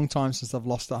been a long time since they've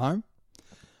lost at home.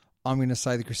 I'm going to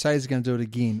say the Crusaders are going to do it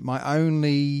again.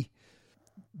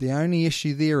 The only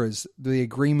issue there is the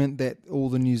agreement that all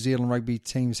the New Zealand rugby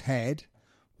teams had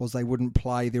was they wouldn't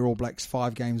play their All Blacks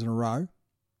 5 games in a row.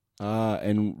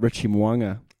 And Richie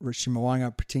Mo'unga. Richie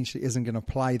Mo'unga potentially isn't going to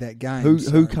play that game.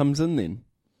 Who comes in then?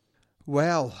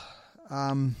 Well...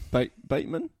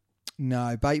 Bateman?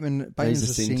 No, Bateman's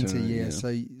a centre, yeah.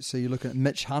 So you're looking at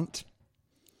Mitch Hunt.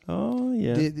 Oh,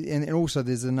 yeah. And also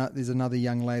there's another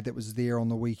young lad that was there on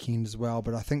the weekend as well,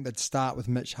 but I think they'd start with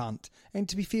Mitch Hunt. And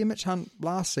to be fair, Mitch Hunt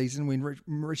last season when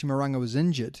Richie Mo'unga was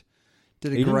injured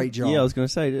did a great job. Yeah, I was going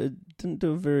to say, he didn't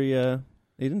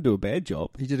do a bad job.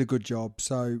 He did a good job.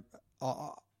 So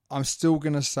I'm still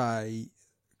going to say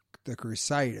the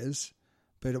Crusaders,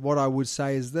 but what I would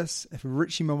say is this: if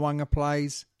Richie Mo'unga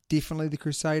plays, definitely the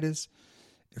Crusaders.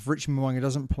 If Richie Mo'unga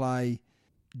doesn't play,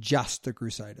 just the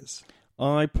Crusaders.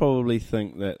 I probably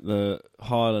think that the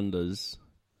Highlanders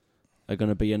are going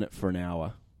to be in it for an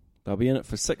hour. They'll be in it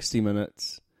for 60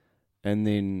 minutes, and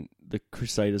then the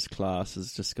Crusaders class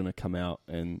is just going to come out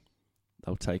and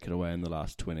they'll take it away in the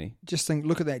last 20. Just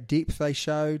look at that depth they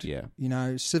showed. Yeah.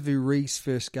 Sivu Reece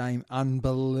first game,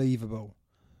 unbelievable.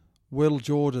 Will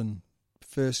Jordan,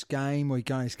 first game,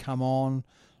 he's come on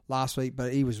last week,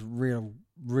 but he was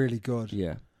really good.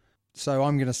 Yeah. So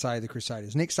I'm going to say the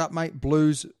Crusaders. Next up, mate,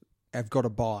 Blues have got a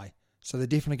bye. So they're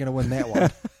definitely going to win that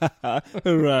one.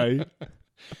 Hooray.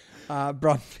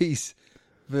 Brumbies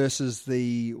versus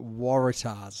the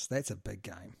Waratahs. That's a big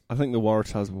game. I think the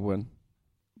Waratahs will win.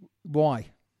 Why?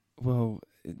 Well,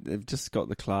 they've just got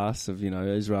the class of,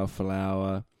 Israel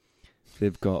Folau.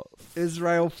 They've got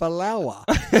Israel Folau.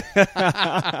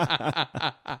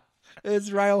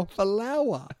 Israel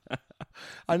Folau.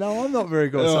 I know I'm not very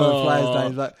good at some of the players'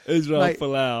 names, but Israel mate,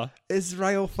 Folau.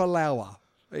 Israel Folau.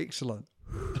 Excellent.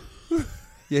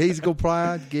 Yeah, he's a good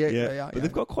player. Yeah, but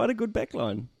they've got quite a good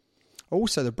backline.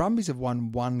 Also, the Brumbies have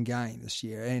won one game this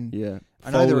year, and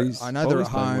I Foley's know they're at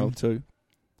home. well too.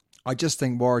 I just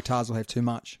think Waratahs will have too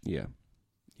much. Yeah,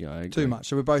 I agree. Too much.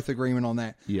 So we're both agreement on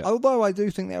that. Yeah. Although I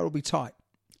do think that will be tight.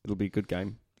 It'll be a good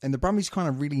game. And the Brumbies kind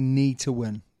of really need to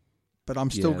win. But I'm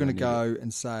still going to they go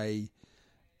and say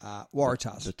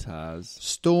Waratahs. The Tars.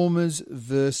 Stormers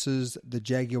versus the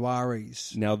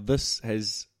Jaguares. Now, this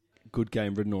has good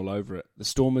game written all over it. The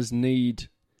Stormers need...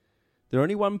 They're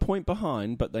only 1 point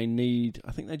behind, but they need...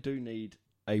 I think they do need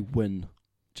a win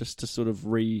just to sort of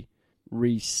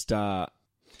restart.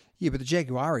 Yeah, but the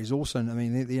Jaguares also, I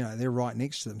mean, they're right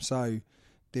next to them. So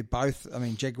they're both, I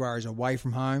mean, Jaguares away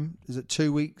from home. Is it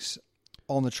 2 weeks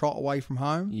on the trot away from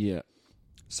home? Yeah.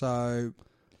 So...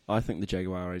 I think the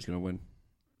Jaguares is going to win.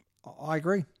 I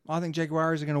agree. I think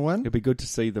Jaguares are going to win. It'll be good to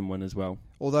see them win as well.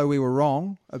 Although we were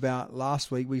wrong about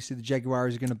last week. We said the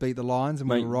Jaguares are going to beat the Lions, and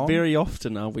we were wrong. Very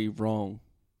often are we wrong.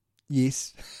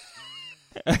 Yes.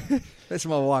 That's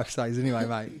what my wife says anyway,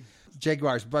 mate.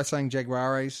 Jaguares. We're both saying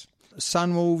Jaguares.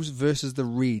 Sunwolves versus the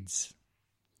Reds.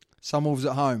 Sunwolves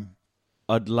at home.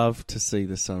 I'd love to see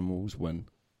the Sunwolves win.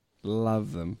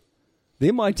 Love them.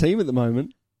 They're my team at the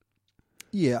moment.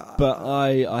 Yeah. But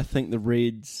I think the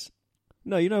Reds...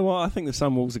 No, you know what? I think the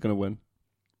Sunwolves are going to win.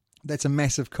 That's a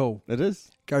massive call. It is.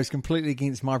 Goes completely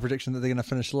against my prediction that they're going to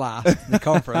finish last in the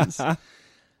conference.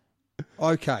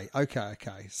 Okay.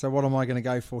 So what am I going to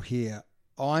go for here?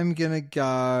 I'm going to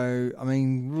go... I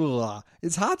mean,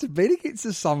 it's hard to bet against the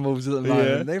Sunwolves at the moment.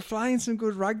 Yeah. They're playing some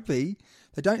good rugby.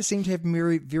 They don't seem to have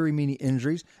very many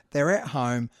injuries. They're at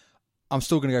home. I'm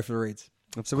still going to go for the Reds.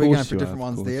 So we're going for different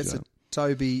ones there. So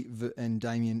Toby and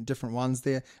Damien, different ones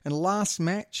there. And last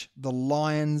match, the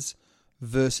Lions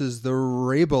versus the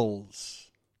Rebels.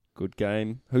 Good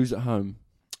game. Who's at home?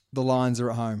 The Lions are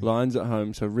at home. Lions at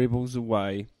home, so Rebels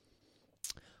away.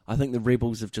 I think the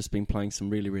Rebels have just been playing some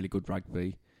really, really good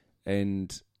rugby,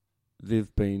 and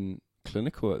they've been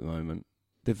clinical at the moment.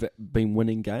 They've been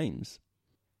winning games.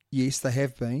 Yes, they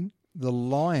have been. The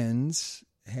Lions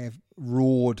have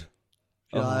roared.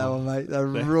 Mate, they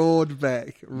roared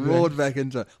back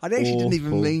into it. I actually didn't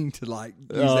even mean to use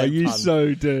that you pun.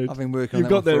 so did. I've been working You've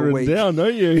on that got that for a written week. down,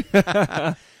 don't you?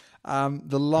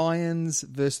 The Lions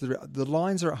versus the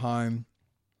Lions are at home.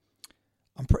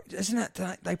 Isn't it?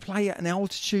 They play at an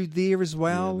altitude there as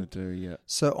well. Yeah, they do. Yeah.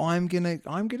 So I'm gonna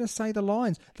say the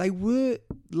Lions. They were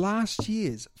last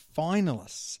year's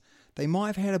finalists. They might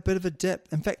have had a bit of a dip.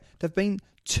 In fact, they've been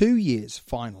 2 years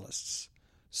finalists.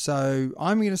 So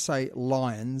I'm going to say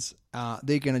Lions.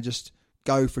 They're going to just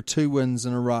go for 2 wins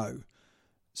in a row.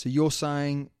 So you're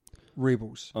saying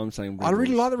Rebels. I'm saying Rebels. I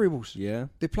really like the Rebels. Yeah.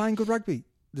 They're playing good rugby.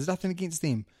 There's nothing against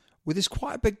them. Well, there's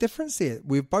quite a big difference there.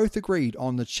 We've both agreed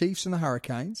on the Chiefs and the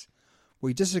Hurricanes.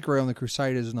 We disagree on the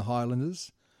Crusaders and the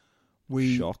Highlanders.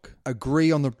 We Shock.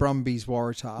 agree on the Brumbies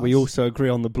Waratahs. We also agree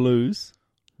on the Blues.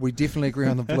 We definitely agree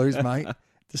on the Blues, mate.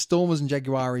 The Stormers and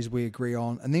Jaguares we agree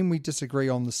on. And then we disagree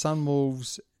on the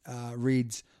Sunwolves,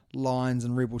 Reds, Lions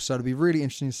and Rebels. So it'll be really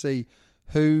interesting to see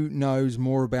who knows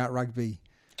more about rugby.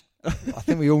 I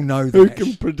think we all know that. Who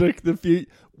can predict the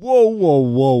future?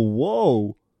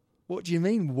 Whoa. What do you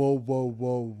mean,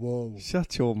 whoa?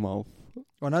 Shut your mouth.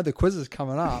 I know the quiz is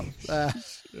coming up.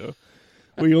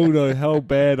 We all know how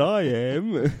bad I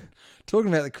am. Talking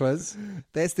about the quiz,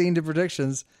 that's the end of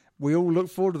predictions. We all look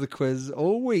forward to the quiz.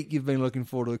 All week you've been looking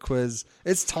forward to the quiz.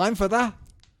 It's time for the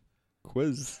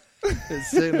Quiz. It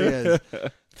certainly is.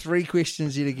 3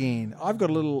 questions yet again. I've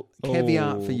got a little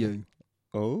caveat for you.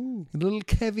 Oh. A little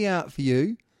caveat for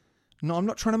you. No, I'm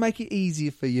not trying to make it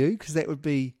easier for you because that would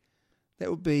be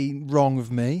wrong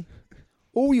of me.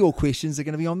 All your questions are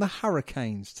going to be on the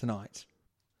Hurricanes tonight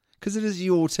because it is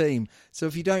your team. So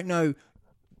if you don't know...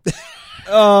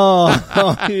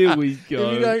 Here we go.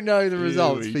 If you don't know the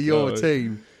results for your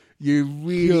team, you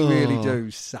really do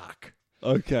suck.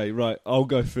 Okay, right. I'll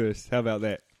go first. How about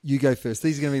that? You go first.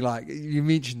 These are going to be like, you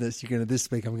mentioned this, this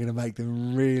week I'm going to make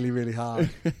them really, really hard.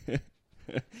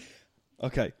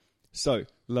 Okay, so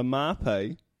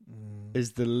Lamape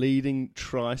is the leading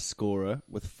try scorer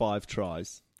with 5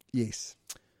 tries. Yes.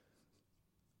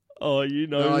 Oh, you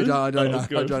know. No, this? I don't know.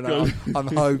 Go, I don't go. know. I'm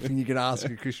hoping you can ask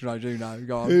a question I do know.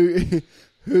 Go on.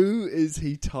 Who is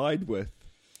he tied with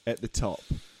at the top?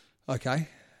 Okay.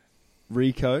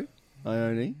 Rico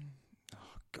Ione,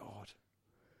 Oh, God.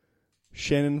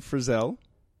 Shannon Frizzell,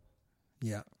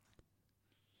 Yeah.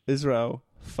 Israel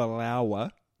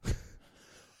Folau,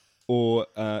 or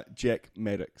Jack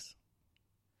Maddox?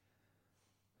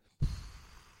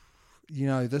 You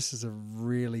know, this is a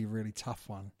really, really tough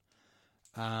one.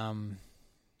 I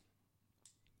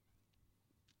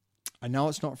know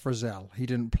it's not Frizzell. He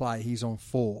didn't play. He's on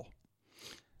 4.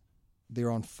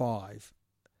 They're on 5.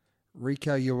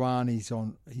 Rico Ioane's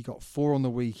on. He got 4 on the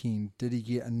weekend. Did he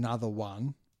get another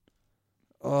one?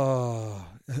 Oh,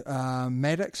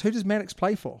 Maddox. Who does Maddox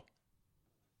play for?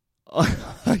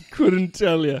 I couldn't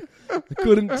tell you.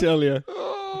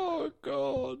 Oh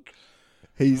God.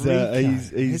 He's Has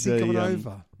he got a,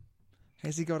 over?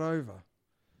 Has he got over?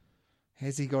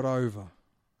 Has he got over?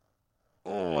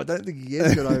 Oh, I don't think he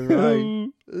has got over. Eh?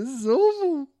 This is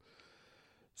awful.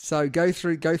 So go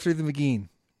through them again.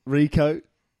 Rico,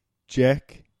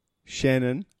 Jack,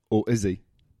 Shannon, or Izzy?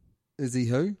 Izzy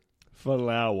who?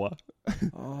 Folau.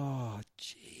 Oh,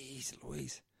 jeez,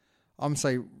 Louise. I'm going to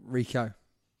say Rico.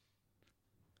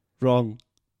 Wrong.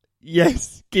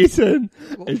 Yes, get in.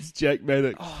 It's Jack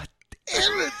Maddox. Oh,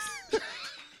 damn it.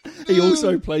 He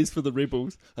also plays for the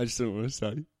Rebels. I just don't want to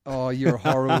say. Oh, you're a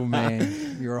horrible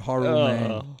man. You're a horrible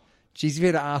man. Jeez, you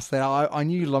had to ask that. I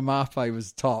knew Lamape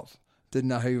was top. Didn't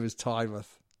know who he was tied with.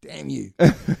 Damn you.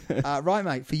 Right,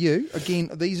 mate, for you, again,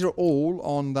 these are all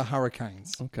on the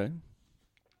Hurricanes. Okay.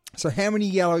 So how many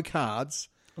yellow cards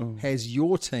has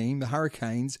your team, the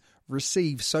Hurricanes,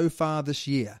 received so far this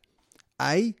year?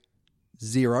 A,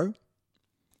 0.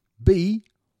 B,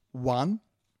 1.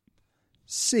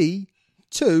 C,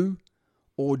 2.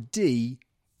 Or D,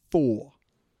 4.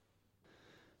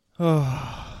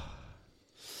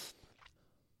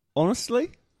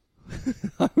 Honestly,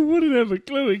 I wouldn't have a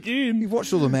clue again. You've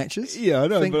watched all the matches. Yeah, I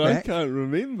know, Think but back. I can't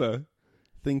remember.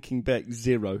 Thinking back,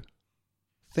 0.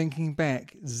 Thinking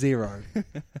back, 0.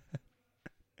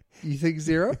 You think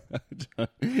 0? I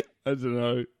don't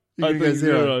know. You're I gonna go think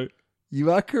 0. 0.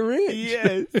 You are correct.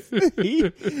 Yes.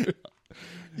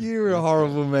 You're a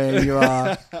horrible man, you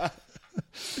are.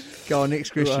 Go on, next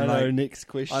question, Righto, mate. next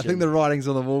question. I think the writing's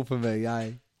on the wall for me,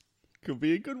 eh? Could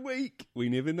be a good week. We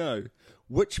never know.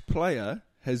 Which player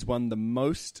has won the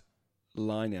most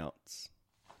lineouts?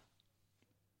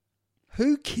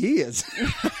 Who cares?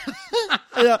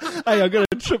 Hey, I've got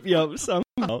to trip you up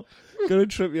somehow.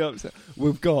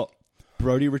 We've got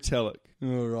Brody Retallick.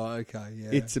 Oh, right, okay,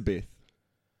 yeah. Itzebeth.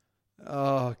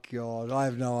 Oh, God, I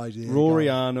have no idea. Rory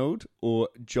Go on. Arnold or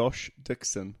Josh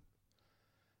Dixon?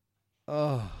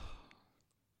 Oh,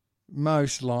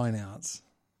 most lineouts.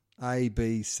 A,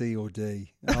 B, C, or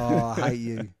D. Oh, I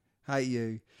hate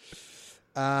you.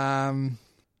 All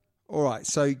right,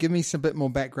 so give me some bit more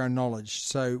background knowledge.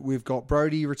 So we've got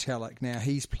Brody Retallick. Now,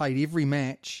 he's played every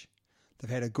match. They've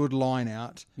had a good line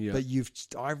out. Yeah. But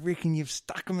I reckon you've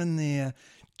stuck him in there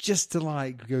just to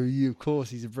go, of course,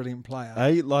 he's a brilliant player.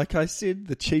 Hey, like I said,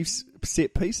 the Chiefs'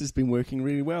 set piece has been working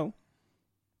really well.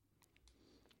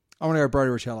 I want to go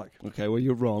Brody Retallick. Okay, well,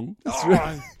 you're wrong.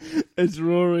 Oh, It's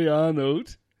Rory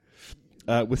Arnold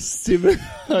with 7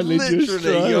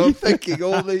 literally, you're thinking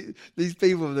all these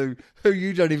people who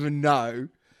you don't even know.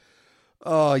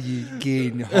 Oh, you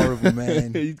again, horrible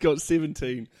man. He's got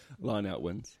 17 line-out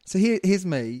wins. So here's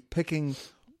me picking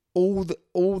all the.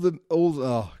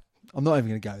 Oh, I'm not even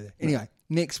going to go there. Anyway,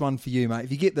 next one for you, mate.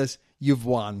 If you get this, you've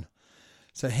won.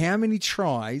 So how many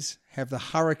tries have the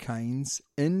Hurricanes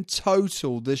in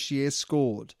total this year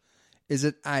scored? Is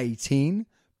it A, 10,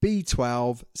 B,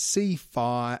 12, C,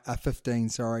 15,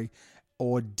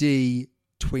 or D,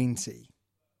 20?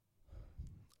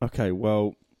 Okay,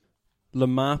 well,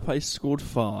 Lamape scored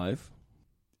 5.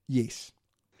 Yes.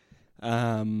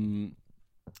 Okay.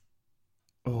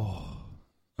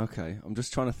 I'm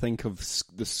just trying to think of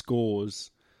the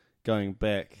scores going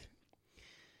back.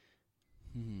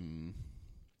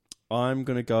 I'm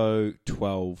going to go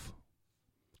 12.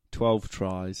 12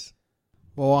 tries.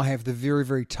 Well, I have the very,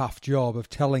 very tough job of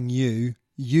telling you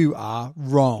are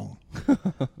wrong.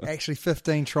 Actually,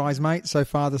 15 tries, mate, so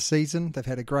far this season. They've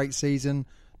had a great season.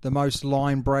 The most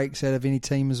line breaks out of any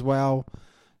team as well.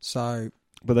 So,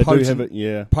 But they do have it,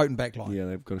 yeah. Potent back line. Yeah,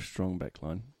 they've got a strong back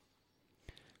line.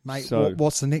 Mate, So-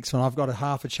 what's the next one? I've got a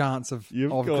half a chance of You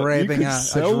grabbing could a draw.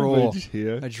 salvage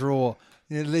here. A draw.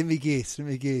 Yeah, let me guess.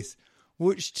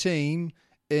 Which team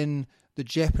in the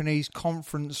Japanese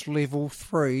Conference Level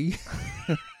 3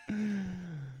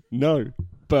 No,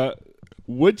 but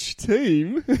which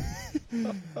team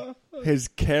has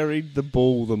carried the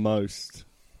ball the most?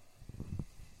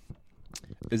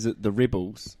 Is it the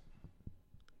Rebels,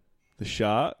 the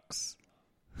Sharks,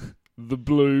 the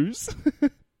Blues,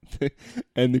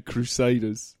 and the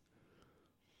Crusaders?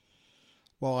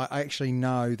 Well, I actually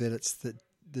know that it's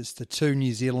the two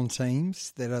New Zealand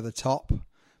teams that are the top,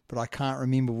 but I can't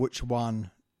remember which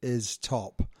one is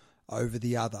top over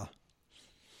the other.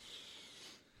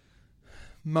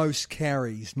 Most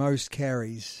carries.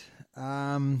 It's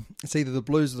either the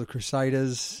Blues or the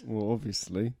Crusaders. Well,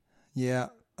 obviously. Yeah.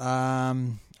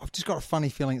 I've just got a funny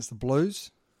feeling it's the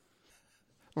Blues.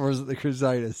 Or is it the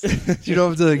Crusaders? Do you know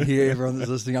what I'm doing here, everyone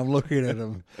that's listening? I'm looking at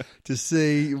him to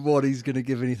see what he's going to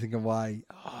give anything away.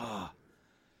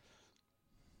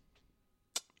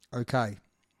 Okay.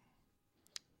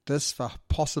 This for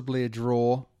possibly a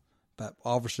draw, but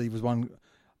obviously was one.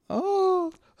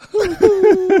 Oh.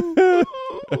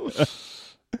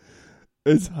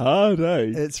 It's hard,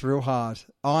 eh? It's real hard.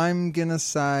 I'm going to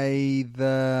say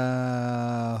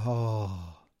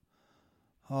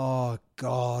Oh,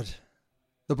 God.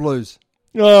 The Blues.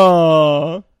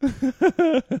 Oh.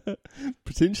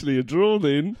 Potentially a draw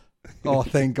then. Oh,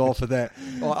 thank God for that.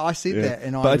 Oh, I said that.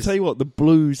 And but I tell you what, the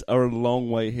Blues are a long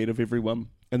way ahead of everyone.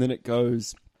 And then it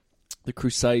goes the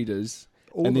Crusaders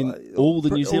and then all the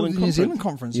New Zealand Conference. New Zealand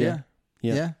Conference, yeah.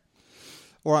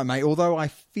 All right, mate. Although I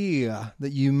fear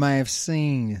that you may have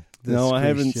seen this No, I question,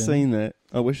 haven't seen that.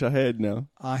 I wish I had now.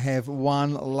 I have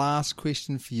one last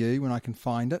question for you when I can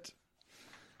find it.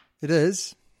 It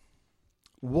is,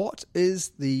 what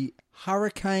is the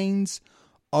Hurricanes'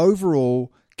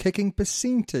 overall kicking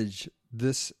percentage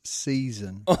this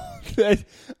season? No.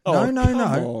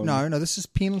 This is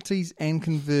penalties and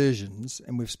conversions,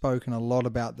 and we've spoken a lot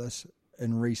about this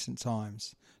in recent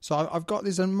times. So I've got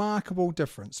this remarkable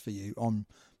difference for you on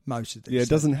most of these. Yeah, it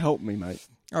doesn't help me, mate.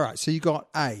 All right, so you got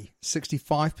A,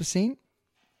 65%,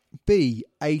 B,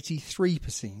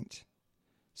 83%,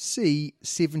 C,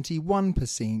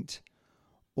 71%,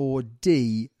 or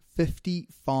D,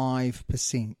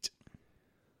 55%.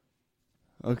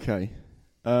 Okay.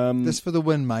 This for the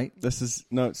win, mate. No, it's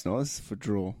not. This is for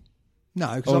draw.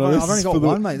 No, because I've only got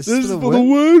one, mate. This is for the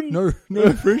win.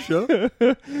 No pressure.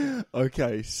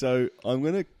 Okay, so I'm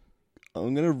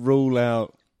gonna rule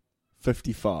out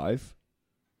 55.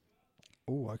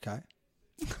 Oh, okay.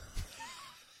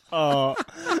 Oh,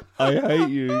 I hate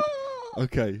you.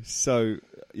 Okay, so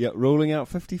yeah, ruling out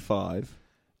 55.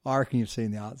 I reckon you've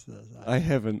seen the answer to this. I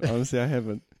haven't. Honestly, I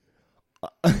haven't.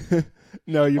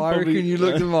 No, you. I probably, reckon you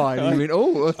looked at mine and you went,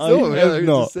 "Oh, I I have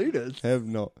not. seen it." Have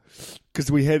not,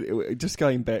 because we had just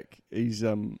going back. He's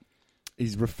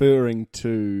referring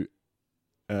to.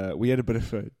 We had a bit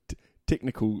of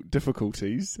technical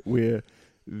difficulties where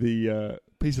the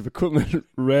piece of equipment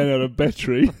ran out of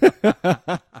battery,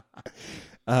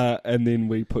 and then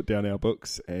we put down our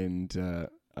books, and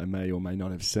I may or may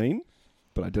not have seen,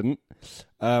 but I didn't.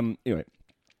 Anyway,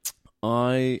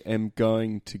 I am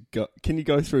going to go. Can you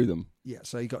go through them? Yeah,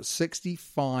 so you got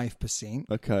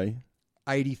 65%, Okay.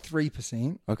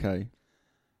 83%, Okay.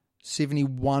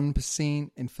 71%,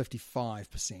 and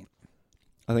 55%.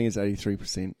 I think it's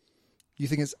 83%. You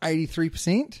think it's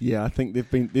 83%? Yeah, I think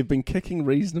they've been kicking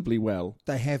reasonably well.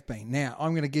 They have been. Now,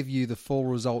 I'm going to give you the full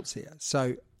results here.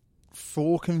 So,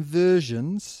 for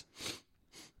conversions,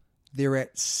 they're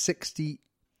at 67%.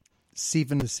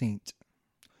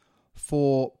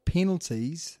 For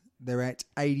penalties, they're at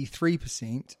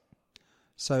 83%.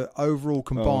 So, overall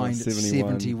combined, it's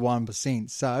 71%.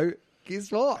 So,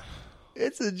 guess what?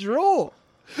 It's a draw.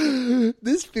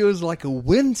 This feels like a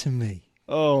win to me.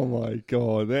 Oh, my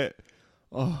God.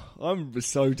 I'm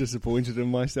so disappointed in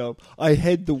myself. I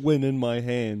had the win in my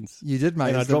hands. You did, mate.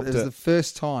 And I dropped it was it. the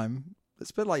first time.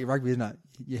 It's a bit like rugby, isn't it?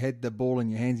 You had the ball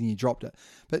in your hands and you dropped it.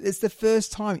 But it's the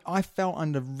first time I felt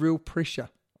under real pressure.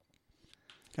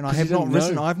 And I have not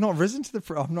risen. I've not risen to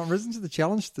the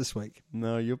challenge this week.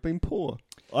 No, you've been poor.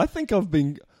 I think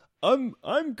I'm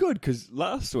good because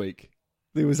last week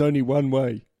there was only one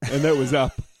way, and that was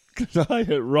up. Because I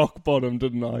hit rock bottom,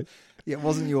 didn't I? It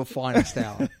wasn't your finest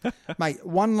hour. Mate,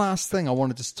 one last thing I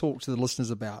wanted to talk to the listeners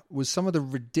about was some of the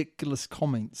ridiculous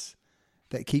comments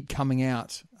that keep coming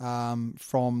out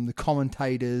from the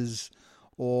commentators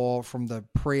or from the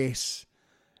press.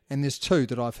 And there's two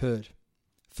that I've heard.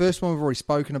 First one we've already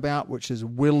spoken about, which is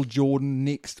Will Jordan,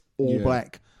 next All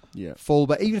Black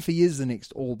fullback. Even if he is the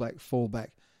next All Black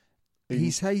fullback,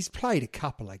 he's played a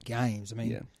couple of games. I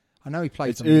mean, I know he played.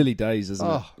 It's early days, isn't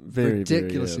it? Very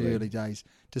ridiculously very early days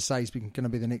to say he's going to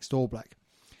be the next All Black.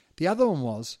 The other one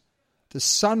was the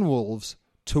Sunwolves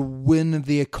to win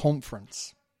their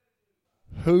conference.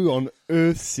 Who on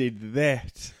earth said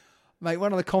that? Mate,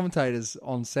 one of the commentators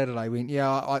on Saturday went,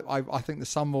 I think the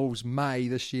Sunwolves may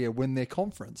this year win their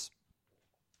conference.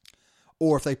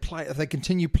 Or if they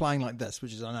continue playing like this,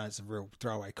 which is, I know it's a real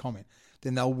throwaway comment,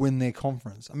 then they'll win their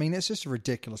conference. I mean, it's just a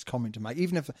ridiculous comment to make.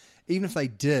 Even if they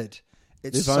did,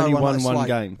 it's They've only won one like,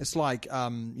 game. It's like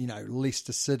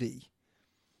Leicester City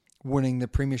winning the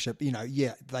premiership.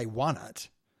 Yeah, they won it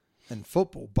in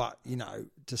football, but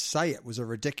to say it was a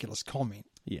ridiculous comment.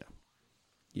 Yeah.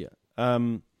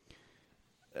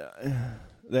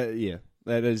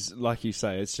 That is, like you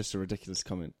say, it's just a ridiculous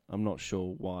comment. I'm not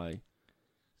sure why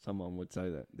someone would say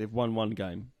that. They've won one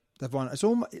game. They've won. It's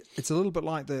a little bit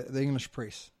like the English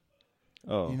press.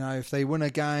 Oh, if they win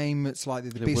a game, it's like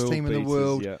they're the best world team in the beaters,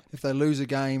 world. yeah. If they lose a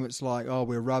game, it's like, oh,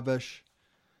 we're rubbish.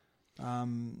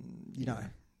 Not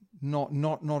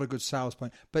a good sales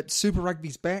point. But Super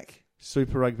Rugby's back.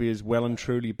 Super Rugby is well and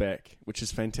truly back, which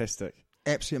is fantastic.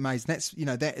 Absolutely amazing. That's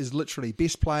that is literally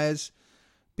best players,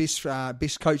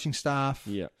 best coaching staff.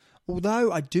 Yeah.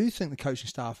 Although I do think the coaching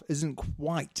staff isn't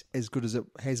quite as good as it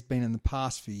has been in the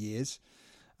past few years,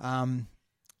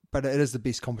 but it is the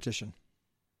best competition.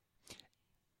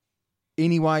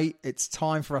 Anyway, it's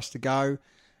time for us to go.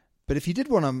 But if you did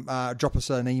want to drop us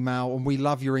an email, and we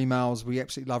love your emails, we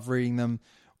absolutely love reading them.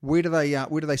 Where do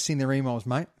they send their emails,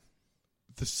 mate?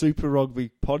 The Super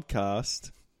Rugby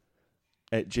Podcast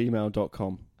at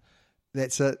gmail.com.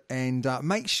 That's it. And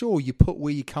make sure you put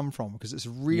where you come from, because it's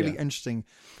really interesting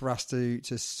for us to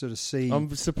sort of see.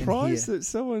 I'm surprised that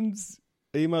someone's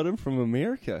emailed in from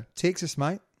America. Texas,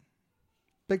 mate.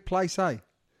 Big place, eh?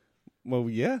 Well,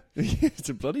 yeah. It's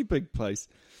a bloody big place.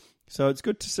 So it's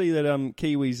good to see that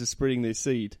Kiwis are spreading their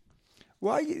seed.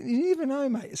 Well, you never know,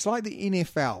 mate. It's like the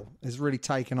NFL has really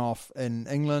taken off in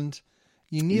England.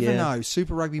 You never know.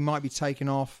 Super Rugby might be taking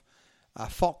off.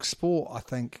 Fox Sport, I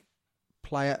think,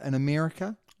 play it in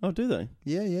America. Oh, do they?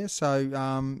 Yeah. So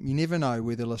you never know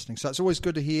where they're listening. So it's always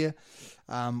good to hear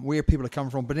where people are coming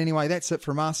from. But anyway, that's it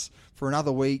from us for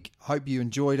another week. Hope you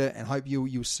enjoyed it, and hope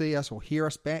you'll see us or hear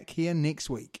us back here next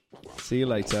week. See you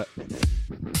later.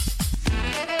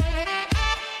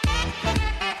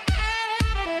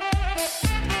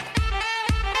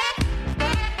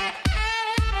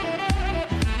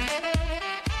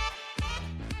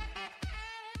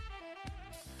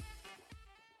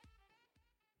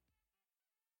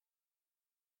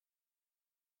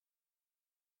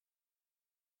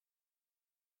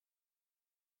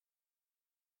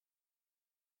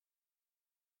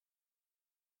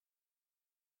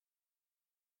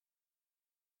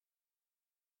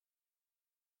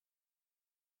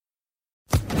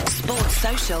 Sports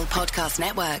Social Podcast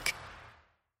Network.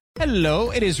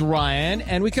 Hello, it is Ryan,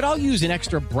 and we could all use an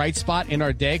extra bright spot in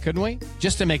our day, couldn't we?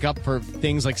 Just to make up for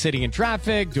things like sitting in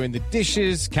traffic, doing the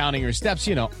dishes, counting your steps,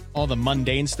 all the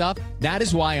mundane stuff. That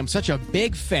is why I'm such a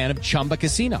big fan of Chumba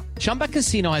Casino. Chumba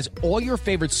Casino has all your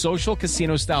favorite social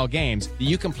casino-style games that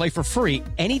you can play for free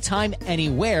anytime,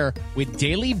 anywhere with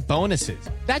daily bonuses.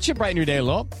 That should brighten your day a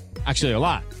little. Actually, a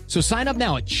lot. So sign up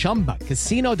now at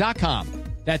ChumbaCasino.com.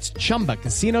 That's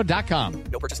ChumbaCasino.com.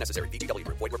 No purchase necessary. VGW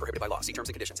Group. Void where prohibited by law. See terms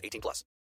and conditions. 18+.